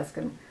at the desk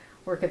and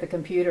work at the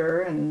computer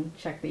and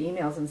check the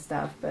emails and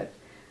stuff, but,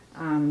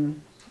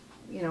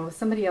 you know,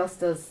 somebody else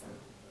does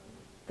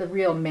the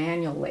real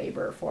manual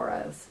labor for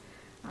us.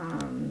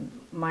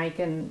 Mike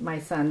and my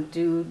son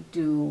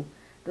do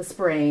the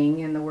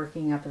spraying and the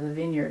working up of the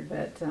vineyard,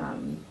 but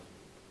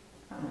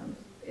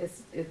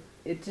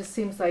it just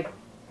seems like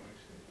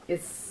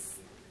it's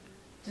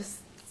just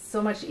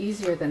so much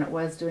easier than it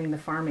was doing the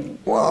farming.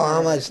 Well,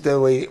 how much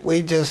do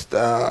we just,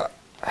 I'd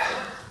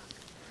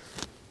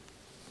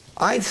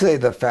say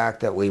the fact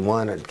that we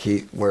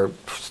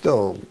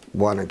still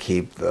want to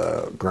keep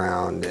the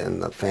ground in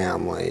the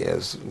family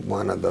is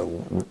one of the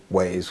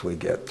ways we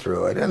get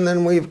through it. And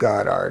then we've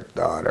got our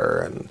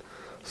daughter and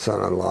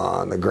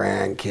son-in-law and the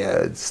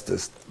grandkids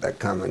that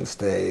come and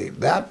stay.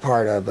 That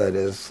part of it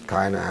is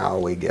kind of how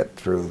we get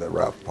through the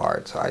rough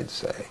parts, I'd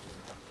say.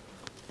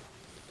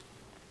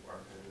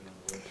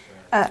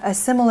 A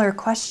similar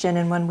question,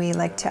 and one we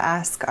like to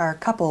ask our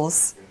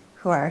couples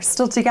who are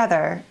still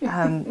together.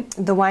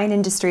 The wine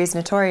industry is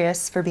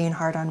notorious for being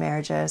hard on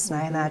marriages, and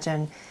I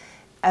imagine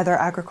other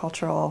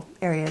agricultural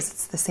areas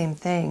it's the same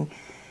thing.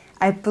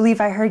 I believe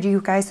I heard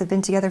you guys have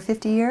been together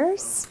 50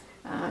 years?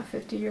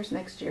 50 years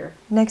next year.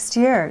 Next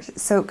year.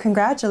 So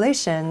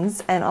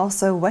congratulations, and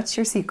also what's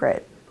your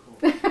secret?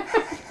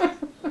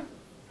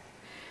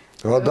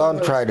 Well,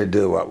 don't try to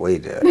do what we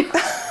did.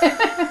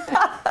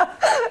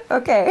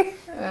 Okay.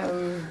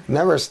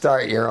 Never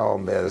start your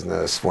own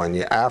business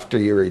after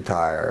you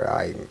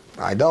retire.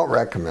 I don't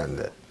recommend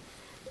it.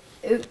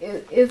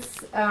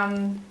 It's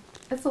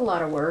a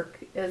lot of work.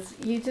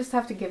 You just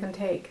have to give and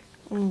take.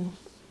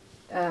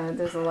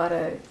 There's a lot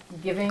of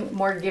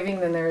more giving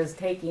than there is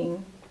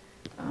taking.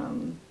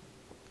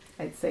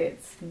 I'd say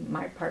it's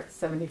my part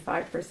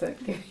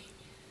 75% giving,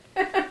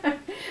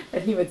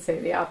 but he would say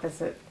the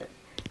opposite.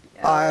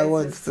 I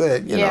would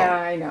say, you know. Yeah,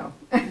 I know.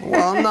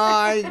 Well,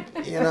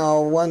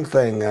 no, one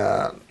thing,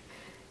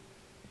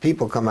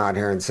 people come out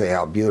here and say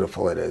how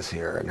beautiful it is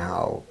here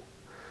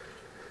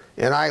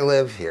and I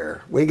live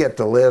here. We get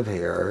to live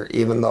here,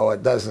 even though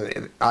it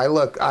doesn't, I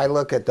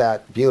look at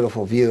that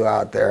beautiful view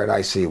out there and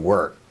I see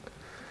work.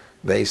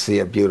 They see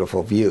a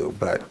beautiful view,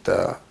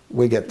 but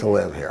we get to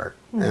live here.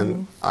 Mm-hmm.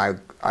 And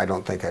I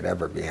don't think I'd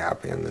ever be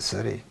happy in the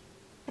city.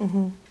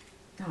 Mm-hmm.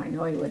 No, I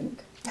know he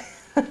wouldn't.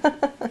 I know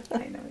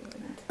he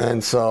wouldn't.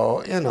 And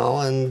so, you know,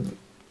 and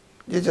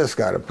you just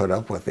got to put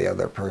up with the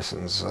other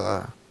person's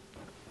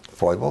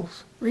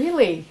foibles.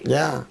 Really?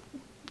 Yeah.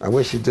 I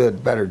wish you did a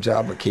better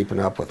job of keeping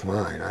up with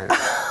mine.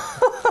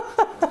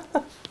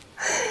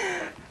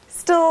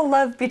 Still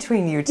love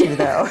between you two,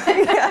 though.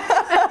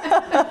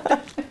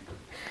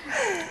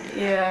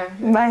 Yeah.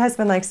 My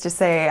husband likes to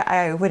say,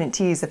 I wouldn't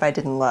tease if I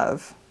didn't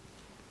love.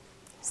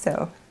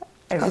 So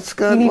that's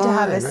good. You need to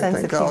have a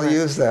sense of humor. I'll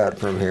use that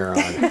from here on.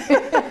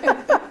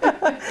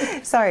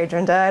 Sorry,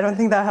 Drenda, I don't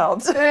think that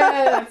helped.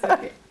 That's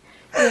okay.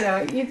 You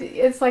know,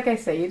 it's like I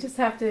say, you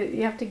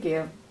have to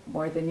give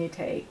more than you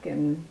take,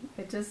 and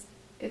it just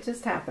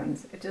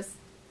happens.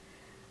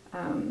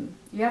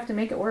 You have to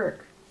make it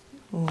work.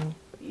 Mm.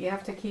 You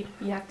have to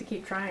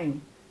keep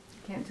trying.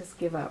 You can't just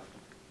give up.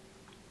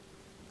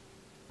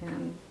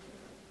 And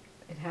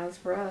it has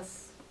for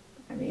us.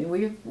 I mean,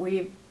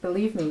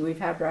 believe me, we've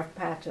had rough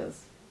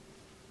patches,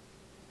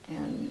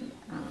 and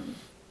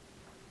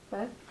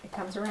but it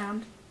comes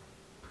around.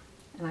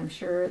 And I'm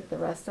sure the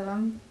rest of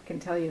them can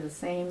tell you the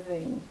same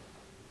thing.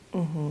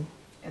 Mm-hmm.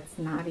 It's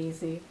not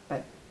easy,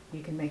 but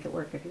you can make it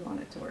work if you want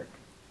it to work.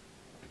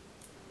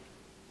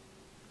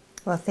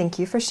 Well, thank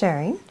you for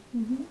sharing.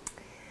 Mm-hmm.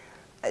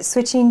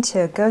 switching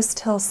to Ghost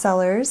Hill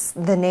Cellars,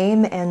 the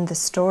name and the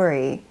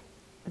story,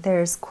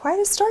 there's quite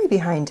a story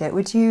behind it.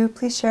 Would you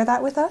please share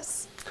that with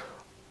us?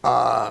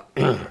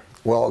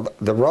 Well,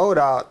 the road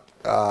out,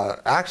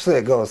 actually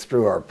it goes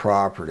through our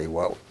property,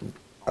 what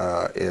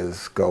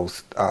is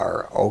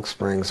our Oak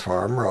Springs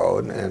Farm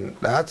Road, and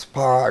that's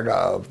part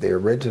of the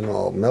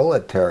original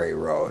military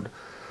road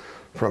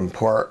from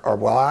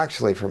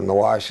actually from the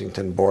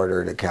Washington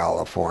border to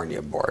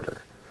California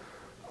border.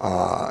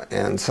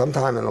 And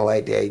sometime in the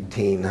late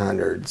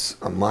 1800s,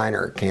 a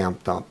miner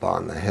camped up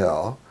on the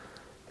hill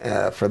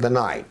for the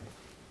night.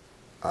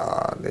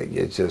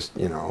 It just,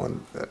 you know,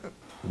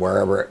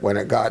 when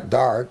it got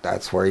dark,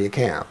 that's where you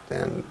camped.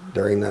 And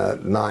during the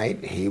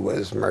night, he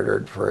was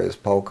murdered for his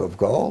poke of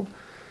gold.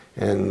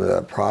 In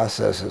the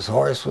process, his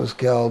horse was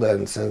killed,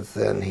 and since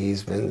then,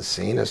 he's been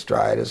seen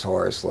astride his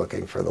horse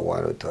looking for the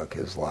one who took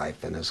his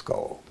life and his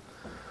gold.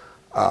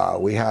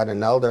 We had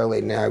an elderly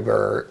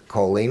neighbor,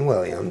 Colleen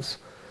Williams,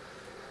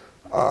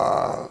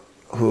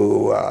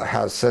 who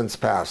has since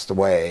passed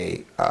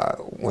away.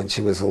 When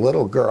she was a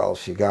little girl,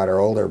 she got her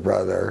older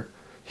brother,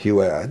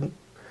 Hugh Ed,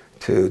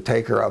 to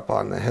take her up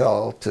on the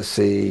hill to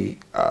see,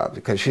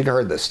 because she'd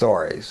heard the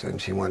stories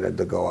and she wanted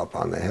to go up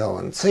on the hill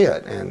and see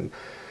it. And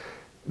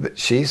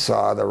she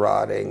saw the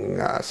rotting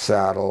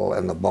saddle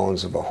and the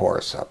bones of a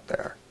horse up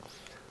there.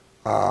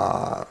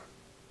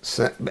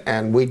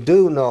 And we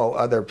do know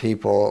other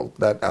people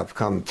that have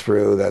come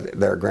through that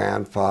their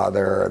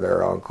grandfather or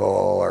their uncle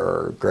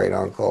or great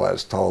uncle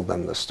has told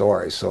them the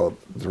story. So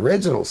the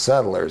original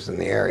settlers in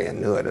the area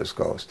knew it as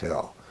Ghost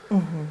Hill.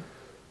 Mm-hmm.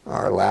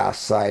 Our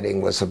last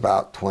sighting was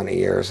about 20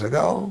 years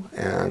ago,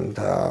 and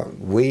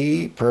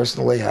we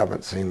personally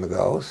haven't seen the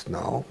ghost,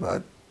 no,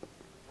 but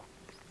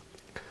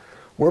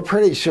we're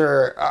pretty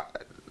sure,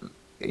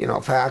 you know,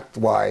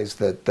 fact-wise,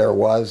 that there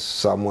was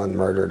someone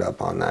murdered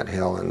up on that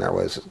hill and there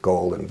was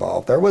gold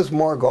involved. There was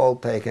more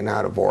gold taken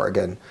out of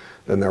Oregon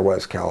than there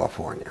was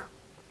California.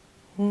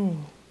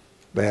 Hmm.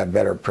 They had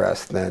better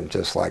press then,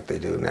 just like they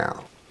do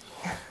now.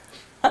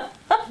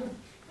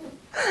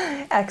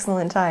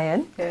 Excellent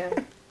tie-in.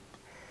 Yeah.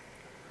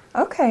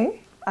 Okay.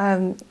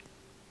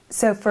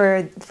 So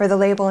for the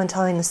label and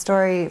telling the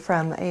story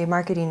from a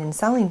marketing and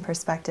selling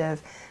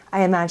perspective,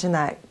 I imagine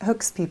that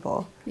hooks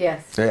people.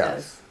 Yes.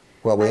 Yes.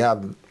 Well, we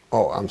have.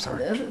 Oh, I'm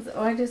sorry.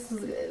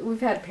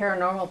 We've had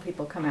paranormal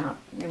people come out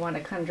and they want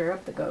to conjure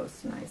up the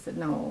ghost, and I said,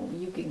 no,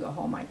 you can go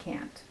home. I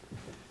can't.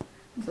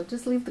 So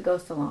just leave the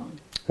ghost alone.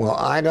 Well,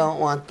 I don't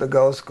want the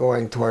ghost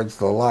going towards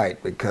the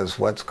light, because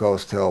what's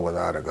Ghost Hill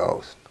without a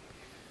ghost?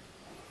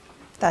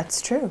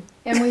 That's true.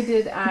 And we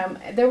did,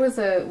 there was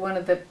one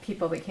of the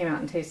people that came out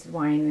and tasted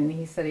wine, and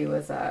he said he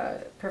was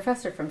a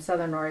professor from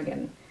Southern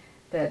Oregon,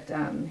 that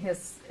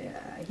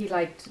he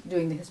liked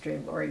doing the history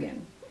of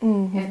Oregon.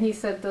 Mm-hmm. And he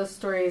said those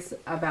stories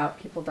about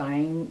people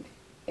dying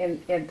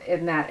in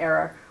that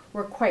era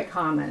were quite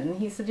common. And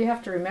he said you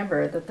have to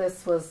remember that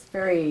this was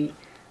very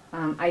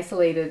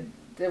isolated,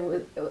 there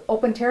was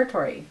open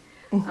territory.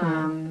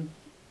 Mm-hmm.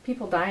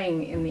 People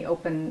dying in the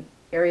open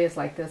areas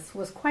like this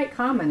was quite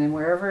common, and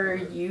wherever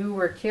you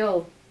were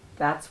killed,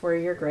 that's where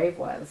your grave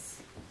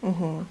was.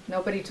 Mm-hmm.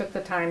 Nobody took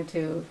the time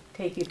to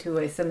take you to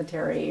a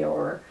cemetery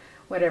or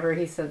whatever.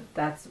 He said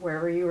that's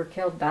wherever you were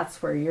killed,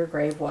 that's where your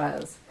grave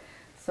was.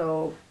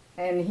 So,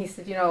 and he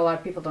said, you know, a lot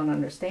of people don't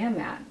understand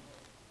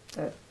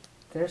that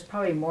there's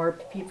probably more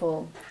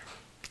people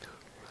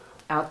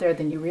out there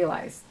than you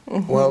realize.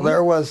 Mm-hmm. Well,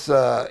 there was,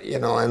 you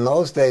know, in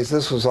those days,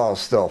 this was all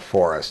still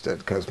forested,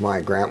 because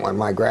when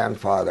my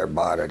grandfather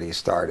bought it, he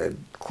started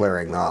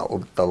clearing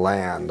the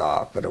land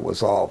off, but it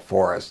was all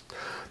forest.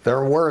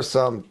 There were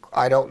some,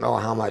 I don't know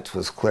how much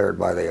was cleared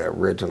by the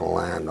original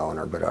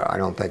landowner, but I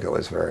don't think it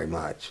was very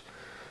much.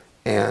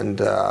 And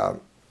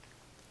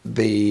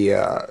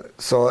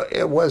so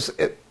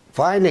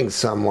finding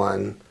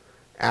someone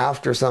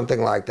after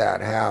something like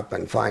that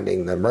happened,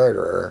 finding the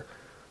murderer,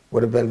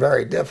 would have been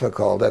very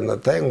difficult. And the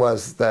thing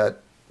was that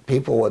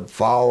people would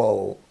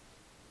follow,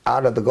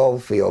 out of the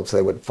gold fields,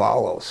 they would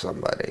follow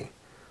somebody,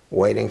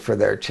 waiting for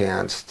their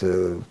chance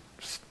to,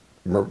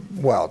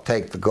 well,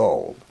 take the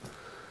gold.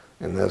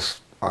 And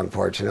this,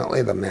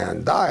 unfortunately, the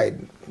man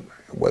died,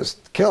 was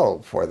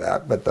killed for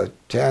that, but the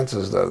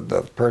chances of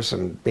the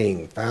person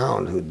being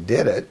found who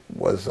did it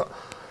was,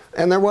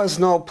 and there was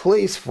no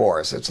police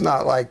force. It's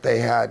not like they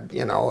had,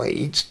 you know,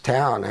 each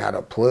town had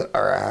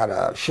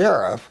a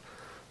sheriff,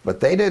 but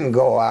they didn't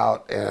go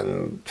out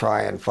and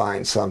try and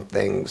find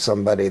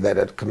somebody that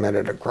had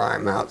committed a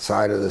crime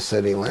outside of the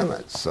city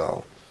limits.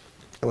 So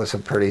it was a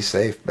pretty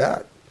safe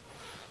bet.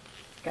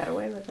 Got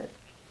away with it.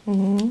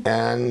 Mm-hmm.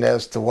 And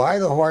as to why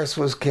the horse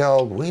was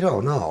killed, we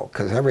don't know,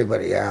 because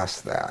everybody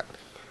asked that.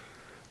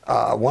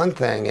 One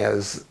thing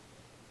is,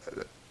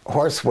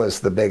 horse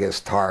was the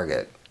biggest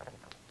target.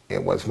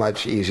 It was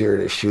much easier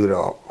to shoot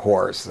a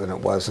horse than it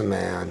was a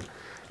man.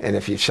 And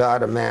if you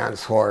shot a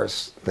man's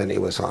horse, then he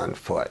was on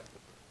foot.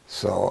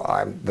 So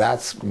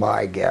that's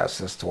my guess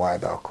as to why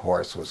the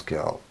horse was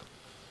killed.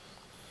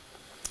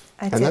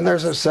 And then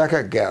there's a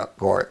second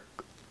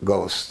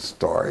ghost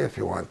story if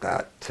you want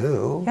that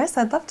too. Yes,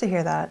 I'd love to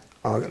hear that.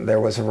 There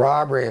was a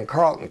robbery in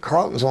Carlton.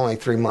 Carlton's only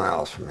 3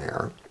 miles from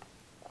here.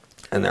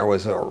 And there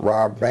was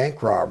a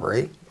bank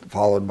robbery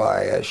followed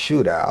by a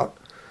shootout.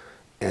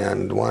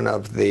 And one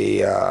of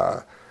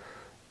the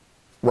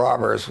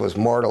robbers was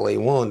mortally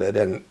wounded.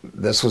 And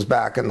this was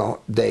back in the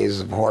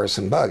days of horse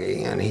and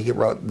buggy. And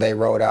they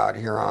rode out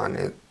here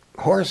on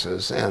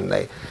horses, and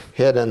they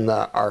hid in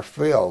our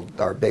field,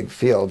 our big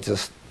field,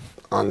 just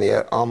on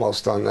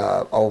almost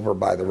over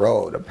by the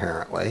road,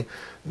 apparently.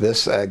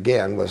 This,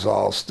 again, was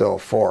all still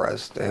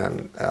forest,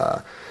 and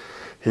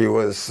he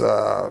was,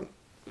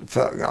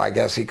 I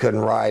guess he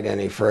couldn't ride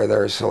any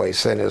further, so he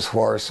sent his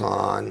horse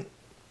on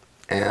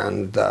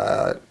and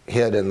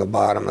hid in the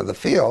bottom of the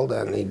field,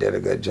 and he did a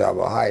good job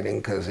of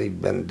hiding because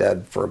he'd been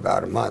dead for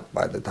about a month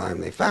by the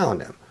time they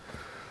found him.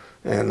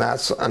 And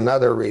that's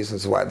another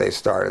reasons why they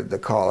started to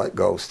call it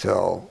Ghost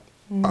Hill,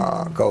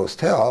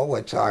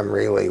 which I'm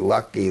really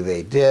lucky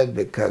they did,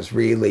 because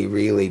really,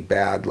 really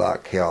bad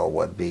luck Hill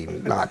would be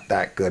not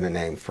that good a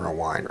name for a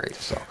winery.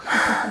 So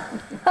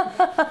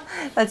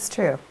That's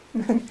true.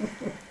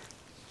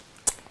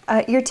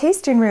 Your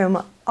tasting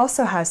room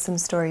also has some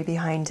story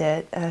behind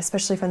it,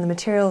 especially from the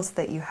materials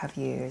that you have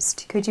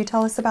used. Could you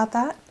tell us about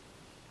that?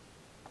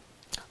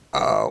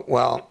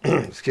 Well,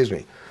 excuse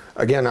me.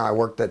 Again, I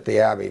worked at the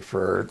Abbey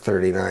for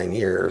 39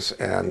 years,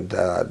 and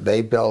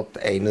they built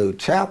a new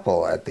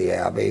chapel at the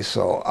Abbey,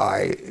 so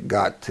I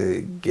got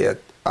some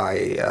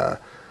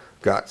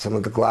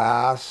of the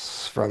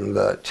glass from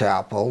the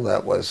chapel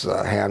that was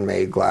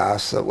handmade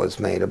glass that was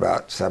made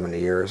about 70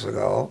 years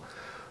ago.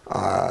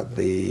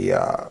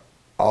 The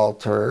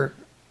altar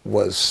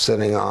was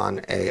sitting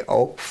on a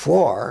oak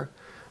floor.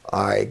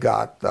 I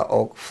got the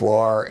oak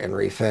floor and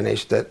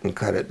refinished it and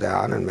cut it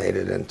down and made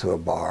it into a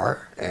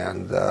bar.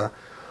 And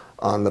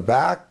on the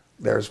back,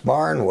 there's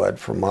barn wood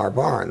from our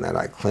barn that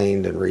I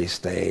cleaned and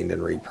restained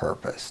and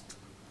repurposed.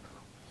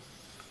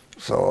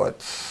 So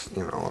it's,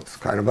 it's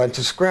kind of a bunch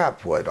of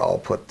scrap wood all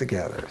put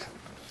together.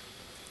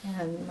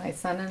 And my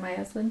son and my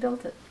husband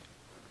built it.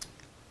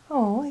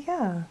 Oh,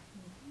 yeah.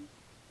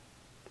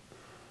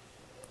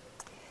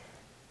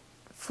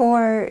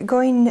 For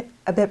going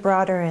a bit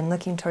broader and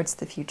looking towards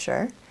the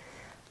future,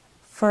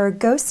 for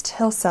Ghost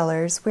Hill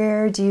Cellars,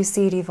 where do you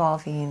see it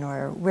evolving,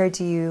 or where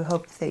do you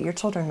hope that your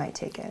children might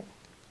take it?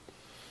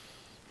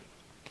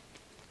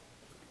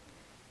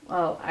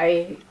 Well,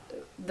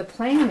 the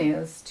plan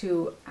is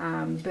to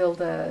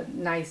build a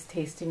nice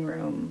tasting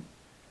room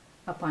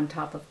up on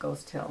top of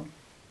Ghost Hill.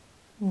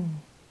 It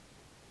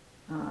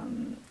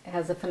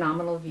has a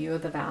phenomenal view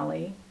of the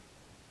valley,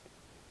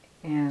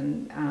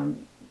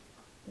 and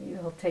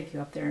he'll take you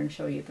up there and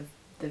show you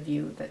the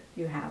view that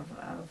you have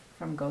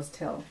from Ghost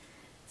Hill.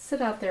 Sit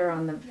out there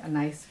on a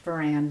nice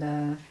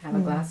veranda, have a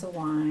glass of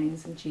wine,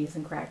 some cheese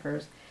and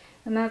crackers,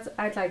 and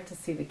I'd like to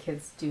see the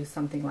kids do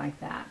something like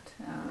that.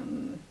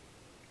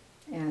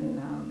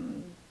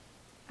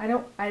 I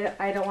don't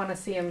want to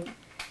see him.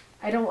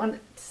 I don't want to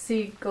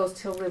see Ghost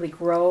Hill really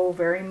grow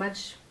very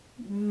much.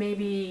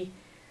 Maybe,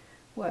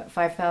 what,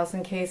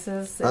 5,000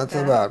 cases? That's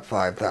about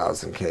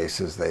 5,000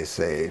 cases, they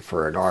say,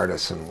 for an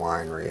artisan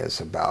winery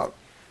is about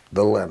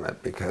the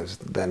limit, because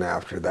then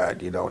after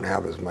that you don't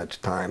have as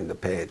much time to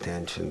pay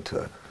attention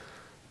to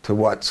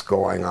what's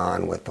going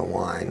on with the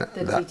wine.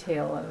 The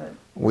detail of it.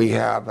 We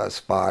have a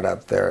spot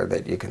up there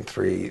that you can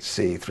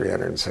see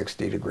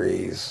 360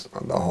 degrees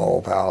on the whole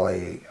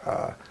valley.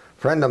 A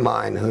friend of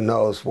mine who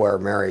knows where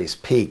Mary's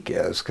Peak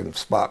is can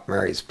spot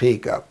Mary's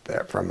Peak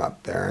from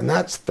up there, and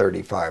that's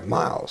 35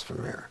 miles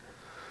from here.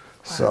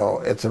 Wow. So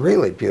it's a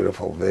really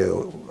beautiful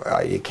view.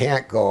 You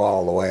can't go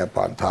all the way up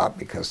on top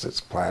because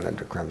it's planted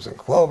to crimson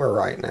clover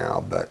right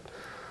now, but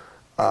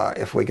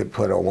if we could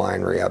put a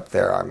winery up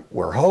there,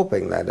 we're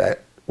hoping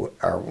that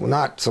or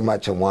not so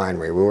much a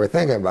winery. We were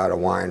thinking about a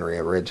winery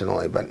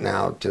originally, but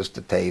now just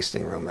a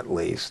tasting room at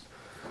least.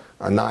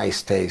 A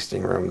nice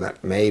tasting room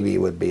that maybe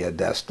would be a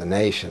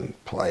destination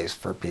place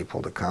for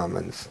people to come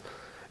and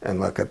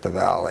look at the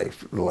valley,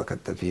 look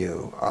at the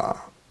view.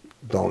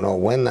 Don't know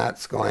when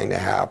that's going to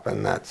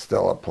happen. That's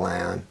still a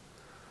plan.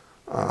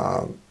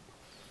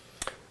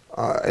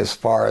 As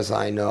far as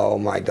I know,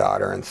 my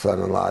daughter and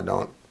son-in-law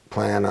don't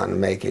plan on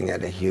making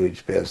it a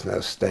huge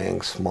business,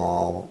 staying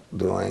small,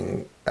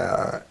 doing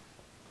our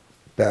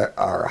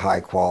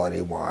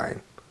high-quality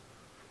wine.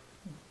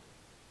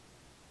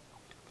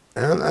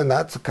 And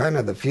that's kind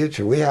of the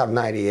future. We have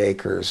 90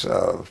 acres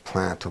of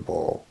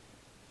plantable,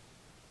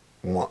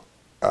 well,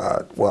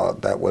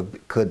 that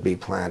could be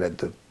planted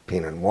to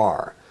Pinot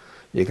Noir.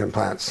 You can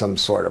plant some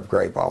sort of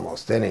grape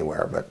almost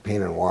anywhere, but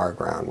Pinot Noir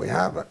ground, we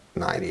have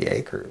 90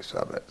 acres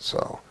of it,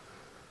 so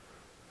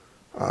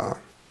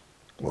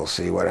we'll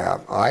see what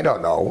happens. I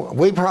don't know.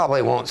 We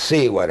probably won't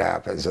see what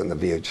happens in the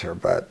future,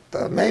 but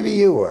maybe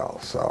you will,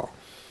 so.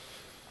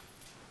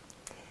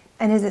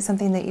 And is it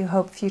something that you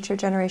hope future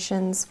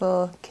generations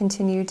will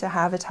continue to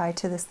have a tie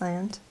to this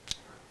land?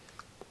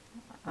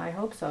 I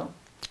hope so.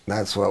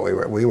 That's what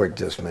we were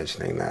just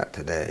mentioning that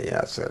today,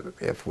 yes.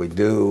 If we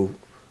do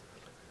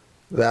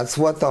That's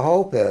what the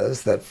hope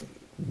is, that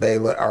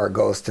our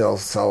Ghost Hill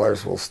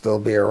Cellars will still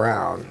be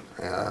around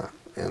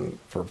and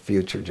for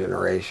future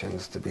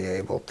generations to be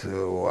able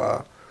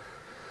to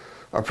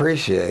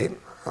appreciate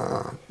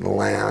the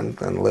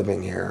land and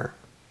living here.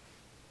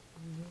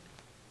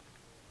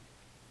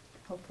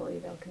 Hopefully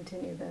they'll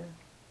continue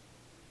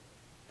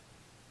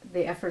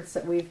the efforts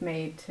that we've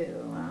made to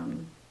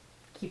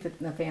keep it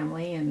in the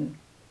family and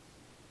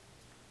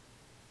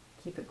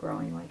keep it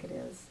growing like it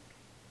is.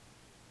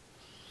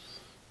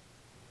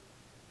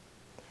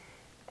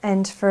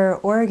 And for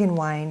Oregon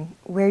wine,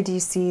 where do you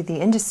see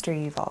the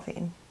industry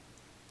evolving?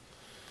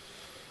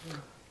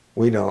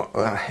 We don't,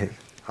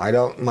 I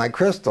don't, my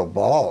crystal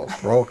ball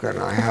is broken.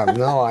 I have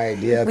no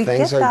idea.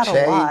 Things are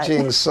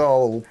changing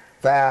so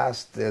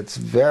fast, it's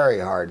very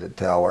hard to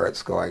tell where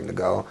it's going to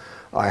go.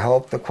 I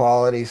hope the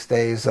quality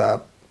stays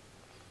up.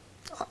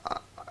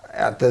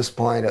 At this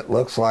point, it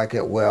looks like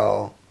it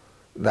will.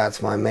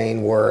 That's my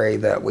main worry,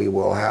 that we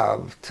will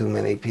have too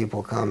many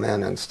people come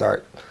in and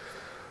start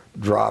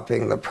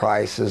dropping the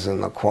prices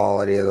and the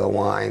quality of the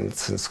wine.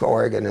 Since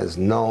Oregon is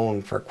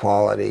known for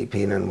quality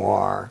Pinot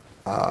Noir,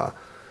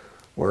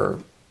 we're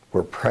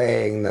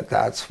praying that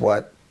that's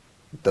what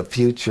the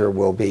future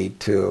will be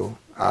too.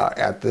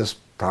 At this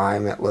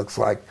time, it looks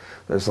like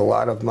there's a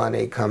lot of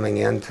money coming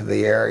into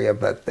the area,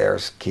 but they're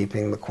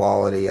keeping the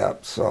quality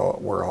up, so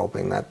we're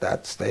hoping that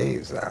that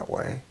stays that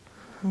way.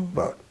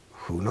 But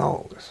who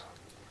knows?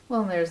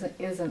 Well, there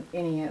isn't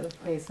any other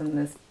place in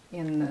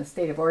the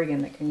state of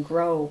Oregon that can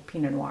grow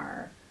Pinot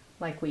Noir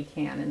like we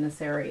can in this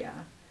area.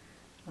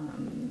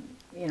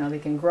 You know, they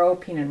can grow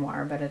Pinot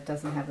Noir, but it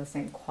doesn't have the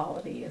same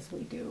quality as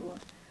we do.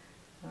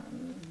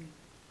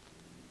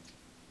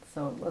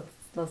 So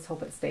let's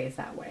hope it stays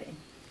that way.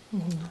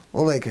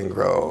 Well, they can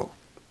grow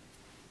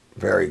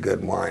very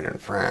good wine in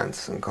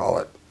France and call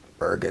it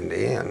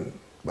Burgundy,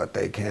 but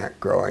they can't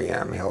grow a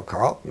Yamhill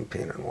Carlton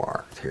Pinot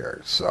Noir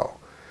here. So,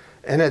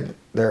 and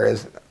there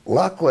is,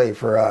 luckily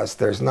for us,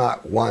 there's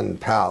not one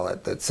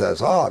palate that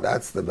says, oh,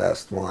 that's the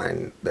best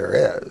wine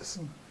there is.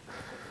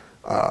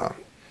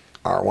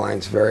 Our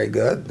wine's very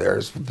good,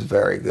 theirs is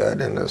very good,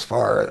 and as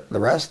far as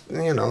the rest,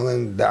 you know,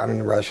 then down in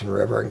the Russian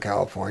River in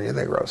California,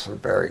 they grow some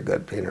very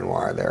good Pinot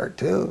Noir there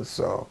too.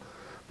 So,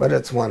 but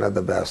it's one of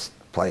the best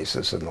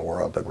places in the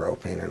world to grow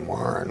Pinot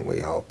Noir, and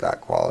we hope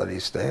that quality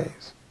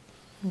stays.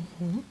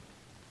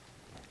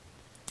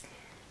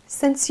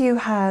 Since you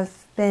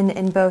have been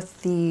in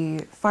both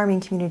the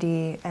farming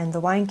community and the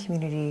wine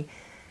community,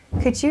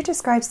 could you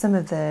describe some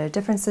of the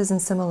differences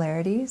and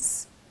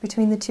similarities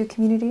between the two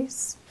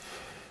communities?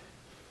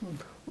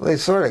 Well, they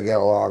sort of get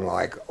along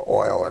like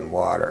oil and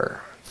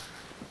water.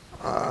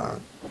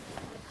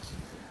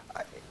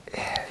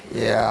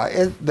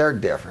 Yeah, they're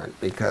different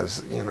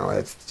because, you know,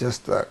 it's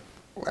just,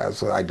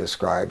 as I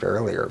described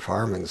earlier,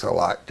 farming's a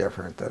lot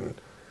different than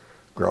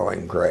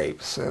growing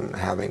grapes and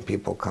having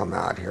people come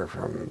out here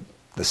from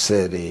the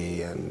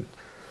city. And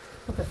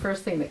well, the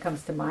first thing that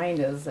comes to mind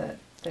is that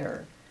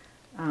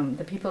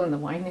the people in the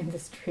wine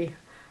industry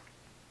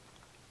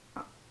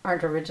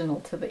aren't original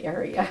to the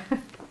area.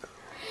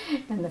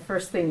 And the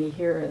first thing you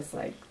hear is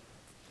like,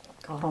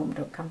 go home,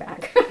 don't come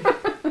back.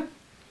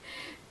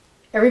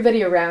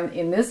 Everybody around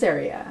in this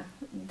area,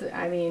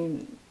 I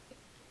mean,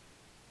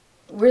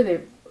 we're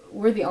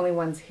the only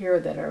ones here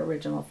that are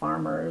original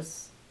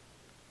farmers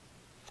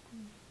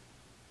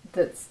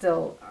that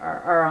still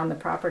are on the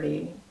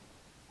property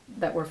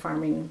that we're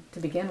farming to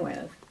begin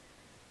with.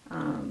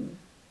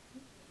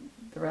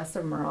 The rest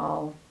of them are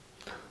all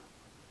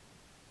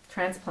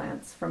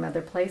transplants from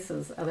other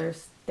places, other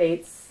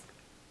states,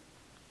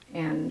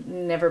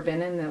 and never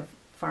been in the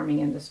farming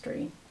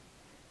industry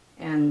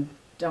and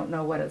don't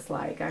know what it's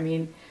like. I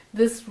mean,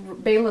 this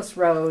Bayliss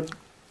Road,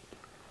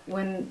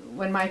 when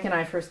Mike and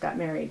I first got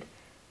married,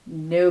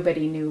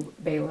 nobody knew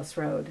Bayliss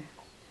Road.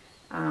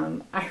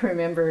 I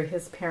remember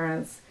his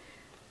parents,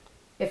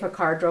 if a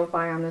car drove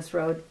by on this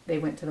road, they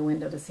went to the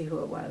window to see who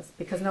it was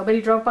because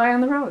nobody drove by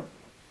on the road.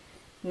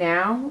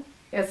 Now,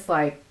 it's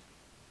like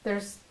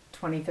there's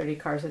 20, 30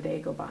 cars a day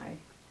go by.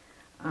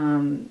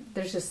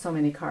 There's just so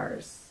many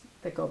cars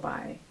that go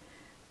by.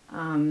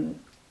 And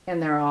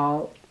they're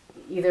all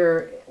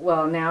either,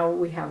 well, now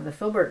we have the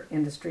filbert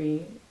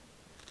industry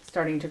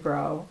starting to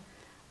grow,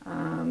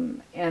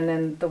 and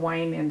then the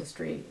wine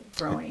industry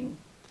growing.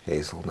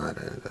 Hazelnut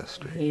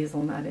industry.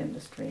 Hazelnut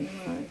industry.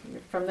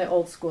 From the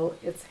old school,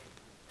 it's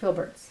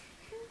filberts.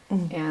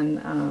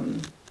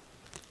 And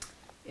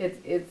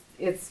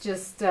it's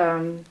just,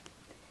 the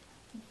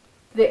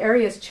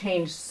area's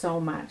changed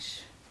so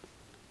much.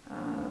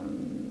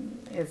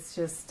 It's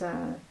just,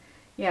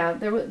 yeah,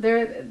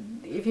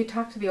 if you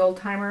talk to the old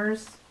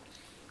timers,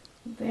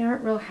 they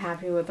aren't real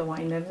happy with the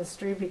wine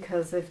industry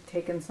because they've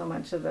taken so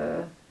much of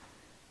the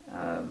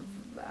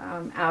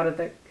out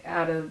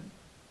of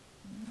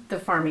the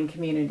farming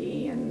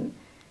community and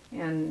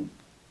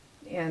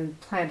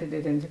planted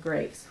it into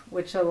grapes,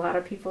 which a lot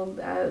of people,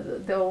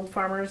 the old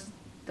farmers,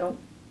 don't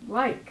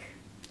like.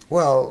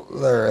 Well,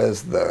 there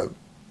is the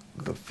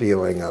the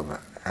feeling of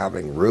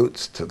having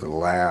roots to the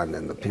land,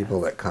 and the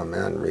people that come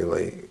in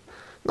really,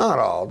 not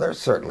all, there's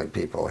certainly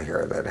people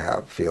here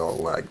that feel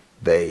like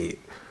they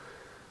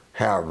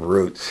have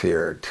roots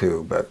here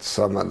too, but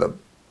some of the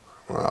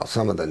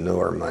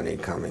newer money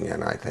coming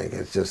in, I think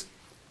it's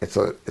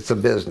a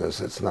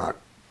business. It's not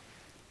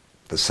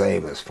the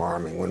same as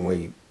farming.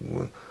 When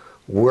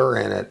we're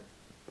in it,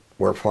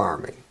 we're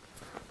farming.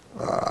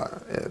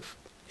 If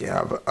you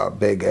have a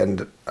big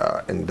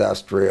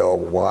industrial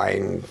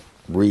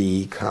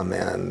winery come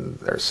in,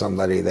 there's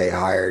somebody they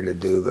hire to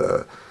do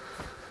the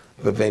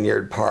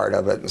vineyard part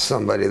of it, and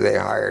somebody they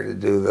hire to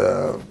do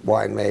the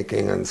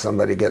winemaking, and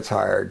somebody gets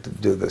hired to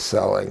do the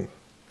selling.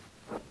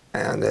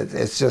 And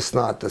it's just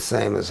not the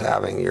same as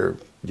having your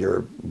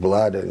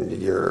blood and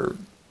your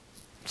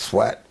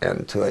sweat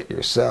into it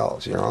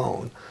yourselves, your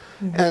own.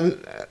 Mm-hmm.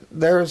 And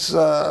there's,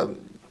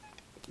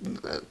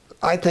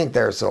 I think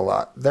there's a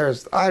lot,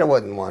 I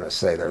wouldn't want to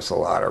say there's a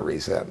lot of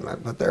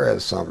resentment, but there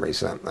is some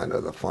resentment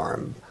of the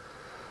farm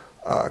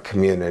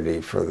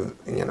community for the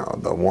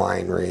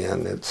winery,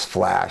 and it's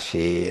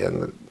flashy,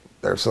 and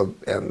there's a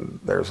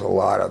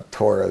lot of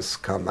tourists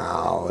come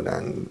out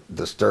and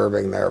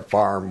disturbing their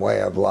farm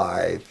way of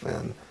life,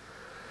 and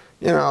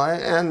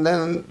and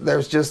then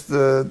there's just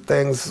the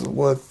things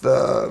with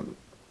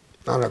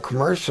on a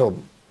commercial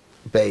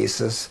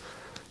basis.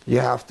 You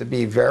have to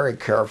be very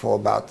careful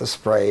about the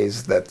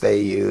sprays that they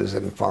use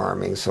in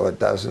farming so it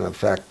doesn't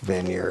affect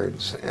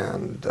vineyards,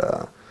 and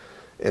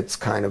it's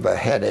kind of a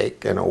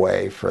headache in a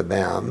way for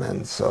them.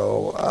 And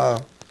so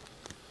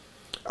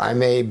I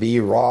may be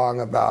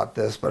wrong about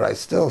this, but I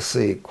still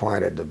see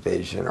quite a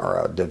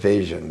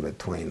division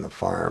between the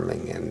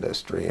farming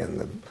industry and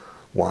the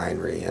wine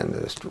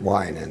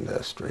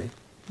industry.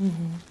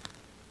 Mm-hmm.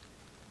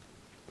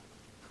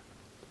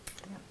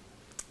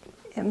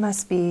 It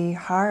must be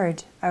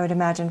hard, I would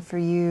imagine, for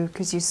you,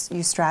 because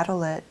you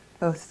straddle it,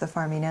 both the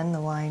farming and the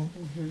wine.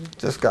 Mm-hmm.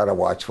 Just got to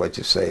watch what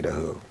you say to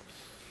who.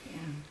 Yeah.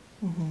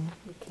 Mm-hmm.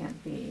 You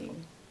can't be.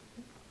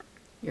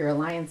 Your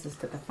alliance is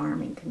to the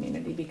farming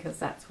community because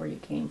that's where you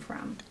came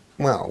from.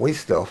 Well, we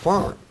still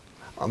farm.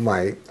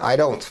 I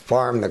don't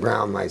farm the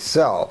ground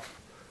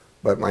myself,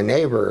 but my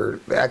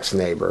neighbor, the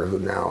ex-neighbor, who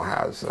now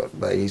has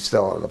but he's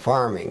still in the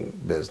farming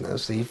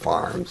business. He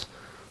farms,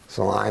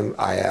 so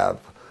I have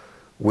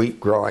wheat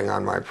growing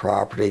on my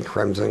property,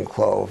 crimson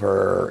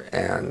clover,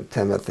 and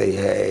Timothy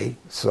hay.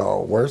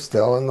 So we're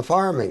still in the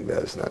farming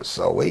business.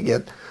 So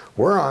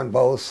we're on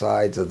both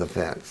sides of the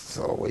fence.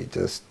 So we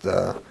just,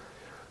 and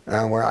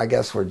I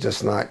guess we're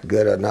just not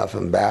good enough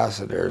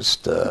ambassadors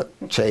to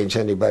change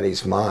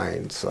anybody's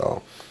mind.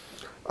 So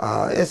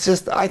it's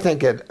just, I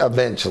think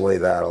eventually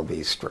that'll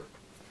be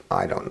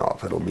I don't know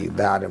if it'll be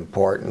that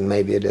important.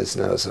 Maybe it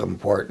isn't as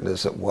important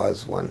as it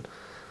was when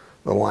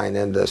the wine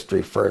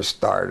industry first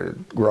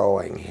started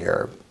growing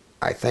here.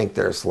 I think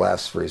there's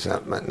less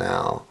resentment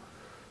now.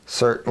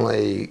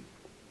 Certainly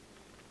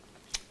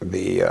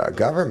the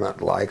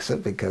government likes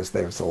it because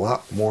there's a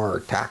lot more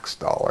tax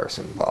dollars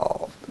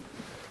involved.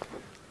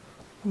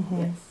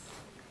 Mm-hmm. Yes.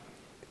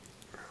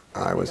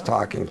 I was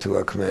talking to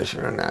a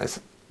commissioner, and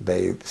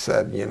they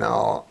said,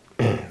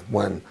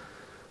 when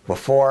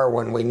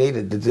we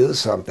needed to do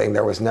something,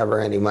 there was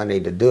never any money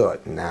to do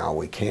it, and now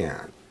we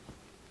can.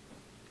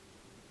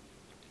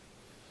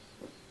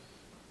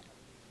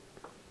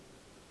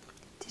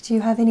 Did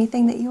you have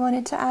anything that you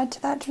wanted to add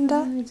to that,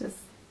 Drenda?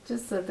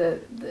 Just so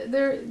that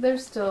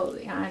there's still,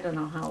 I don't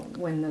know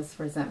when this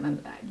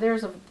resentment,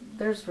 there's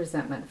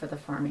resentment for the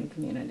farming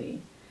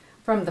community,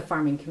 from the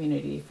farming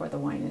community for the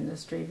wine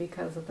industry,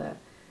 because of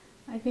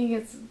I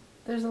think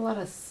there's a lot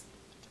of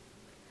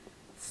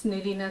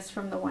snootiness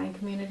from the wine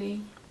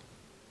community.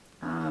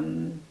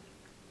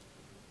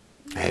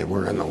 Hey,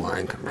 we're in the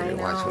wine community,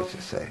 watch what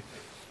you say.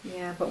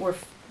 Yeah, but we're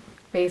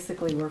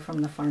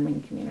from the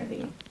farming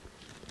community.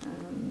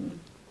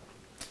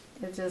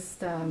 It just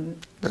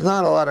there's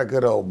not a lot of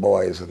good old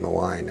boys in the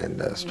wine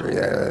industry.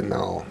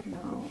 No.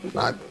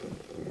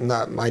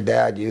 Not. My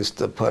dad used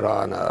to put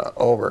on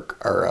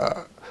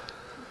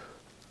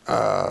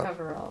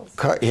coveralls.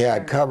 He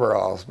had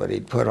coveralls, but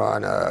he'd put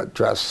on a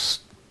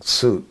dress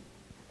suit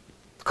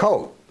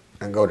coat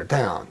and go to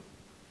town.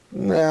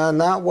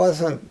 And that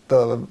wasn't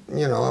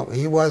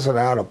he wasn't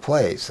out of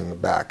place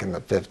back in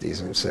the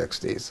 50s and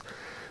 60s.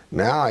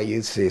 Now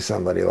you see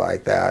somebody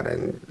like that,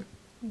 and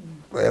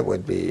it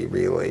would be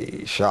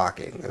really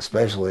shocking,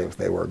 especially if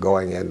they were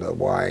going into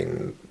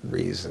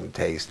wineries and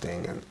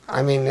tasting. And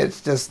I mean, it's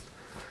just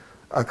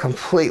a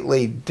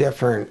completely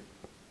different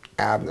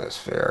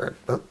atmosphere.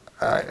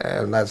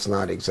 And that's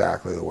not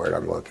exactly the word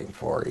I'm looking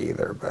for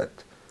either, but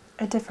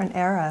a different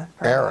era.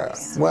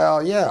 Perhaps.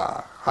 Well,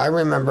 yeah. I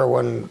remember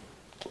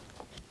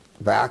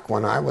back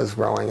when I was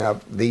growing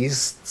up,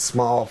 these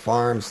small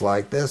farms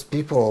like this,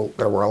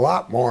 there were a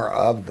lot more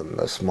of them,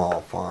 the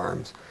small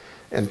farms,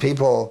 and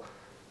people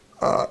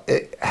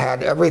it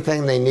had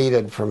everything they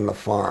needed from the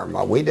farm.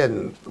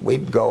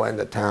 We'd go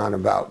into town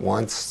about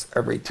once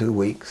every 2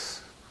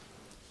 weeks.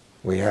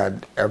 We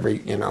had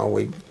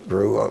we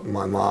grew,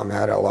 my mom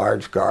had a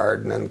large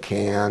garden and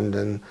canned,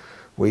 and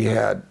we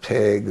had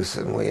pigs,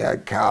 and we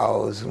had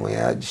cows, and we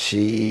had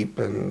sheep,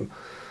 and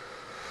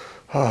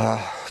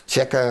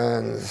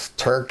chickens,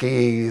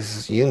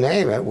 turkeys, you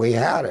name it, we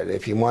had it.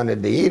 If you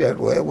wanted to eat it,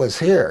 well, it was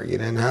here. You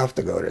didn't have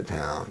to go to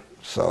town.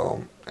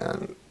 So,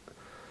 and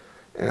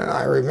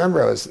I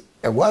remember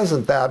it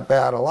wasn't that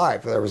bad a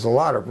life. There was a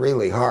lot of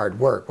really hard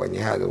work when you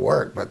had to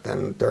work, but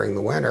then during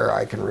the winter,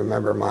 I can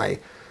remember my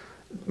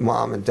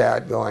mom and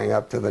dad going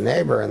up to the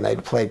neighbor, and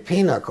they'd play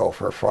pinochle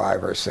for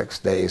 5 or 6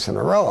 days in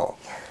a row.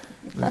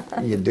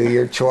 You do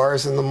your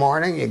chores in the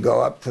morning, you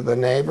go up to the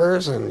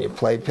neighbors and you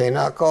play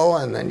pinochle,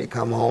 and then you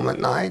come home at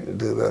night and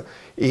do the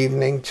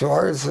evening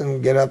chores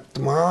and get up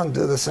tomorrow and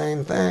do the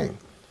same thing.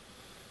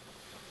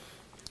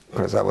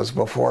 Because that was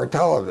before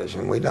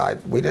television. We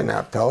didn't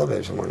have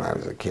television when I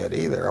was a kid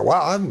either.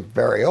 Well, I'm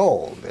very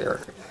old there.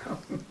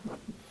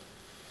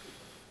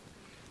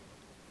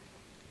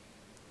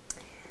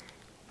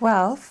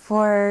 Well,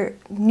 for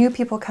new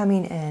people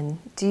coming in,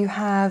 do you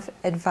have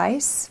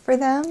advice for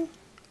them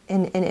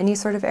in any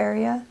sort of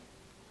area?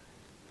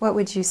 What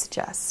would you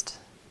suggest?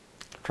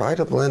 Try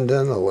to blend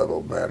in a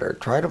little better.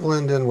 Try to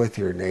blend in with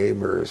your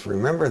neighbors.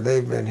 Remember,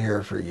 they've been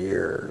here for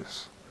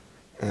years,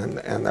 and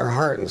their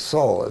heart and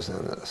soul is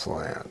in this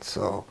land.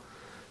 So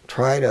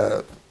try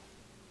to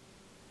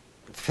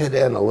fit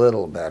in a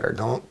little better.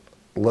 Don't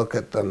look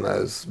at them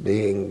as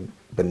being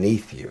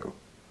beneath you.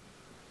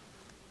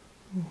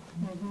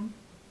 Mm-hmm.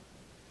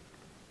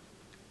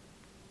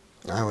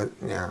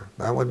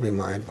 That would be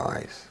my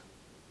advice.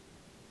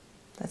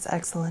 That's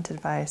excellent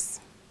advice.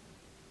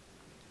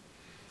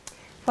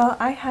 Well,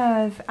 I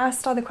have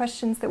asked all the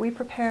questions that we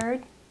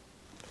prepared.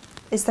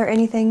 Is there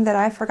anything that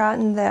I've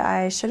forgotten that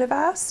I should have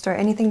asked, or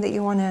anything that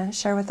you want to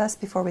share with us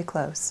before we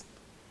close?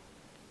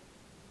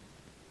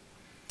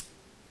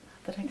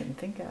 Not that I can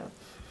think of.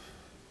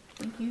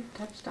 I think you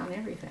touched on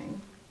everything.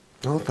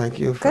 Well, thank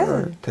you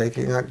for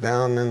taking it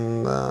down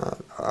and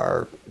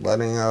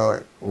letting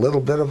a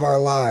little bit of our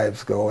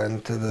lives go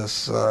into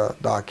this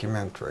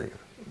documentary.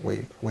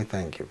 We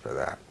thank you for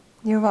that.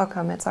 You're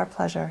welcome. It's our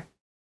pleasure.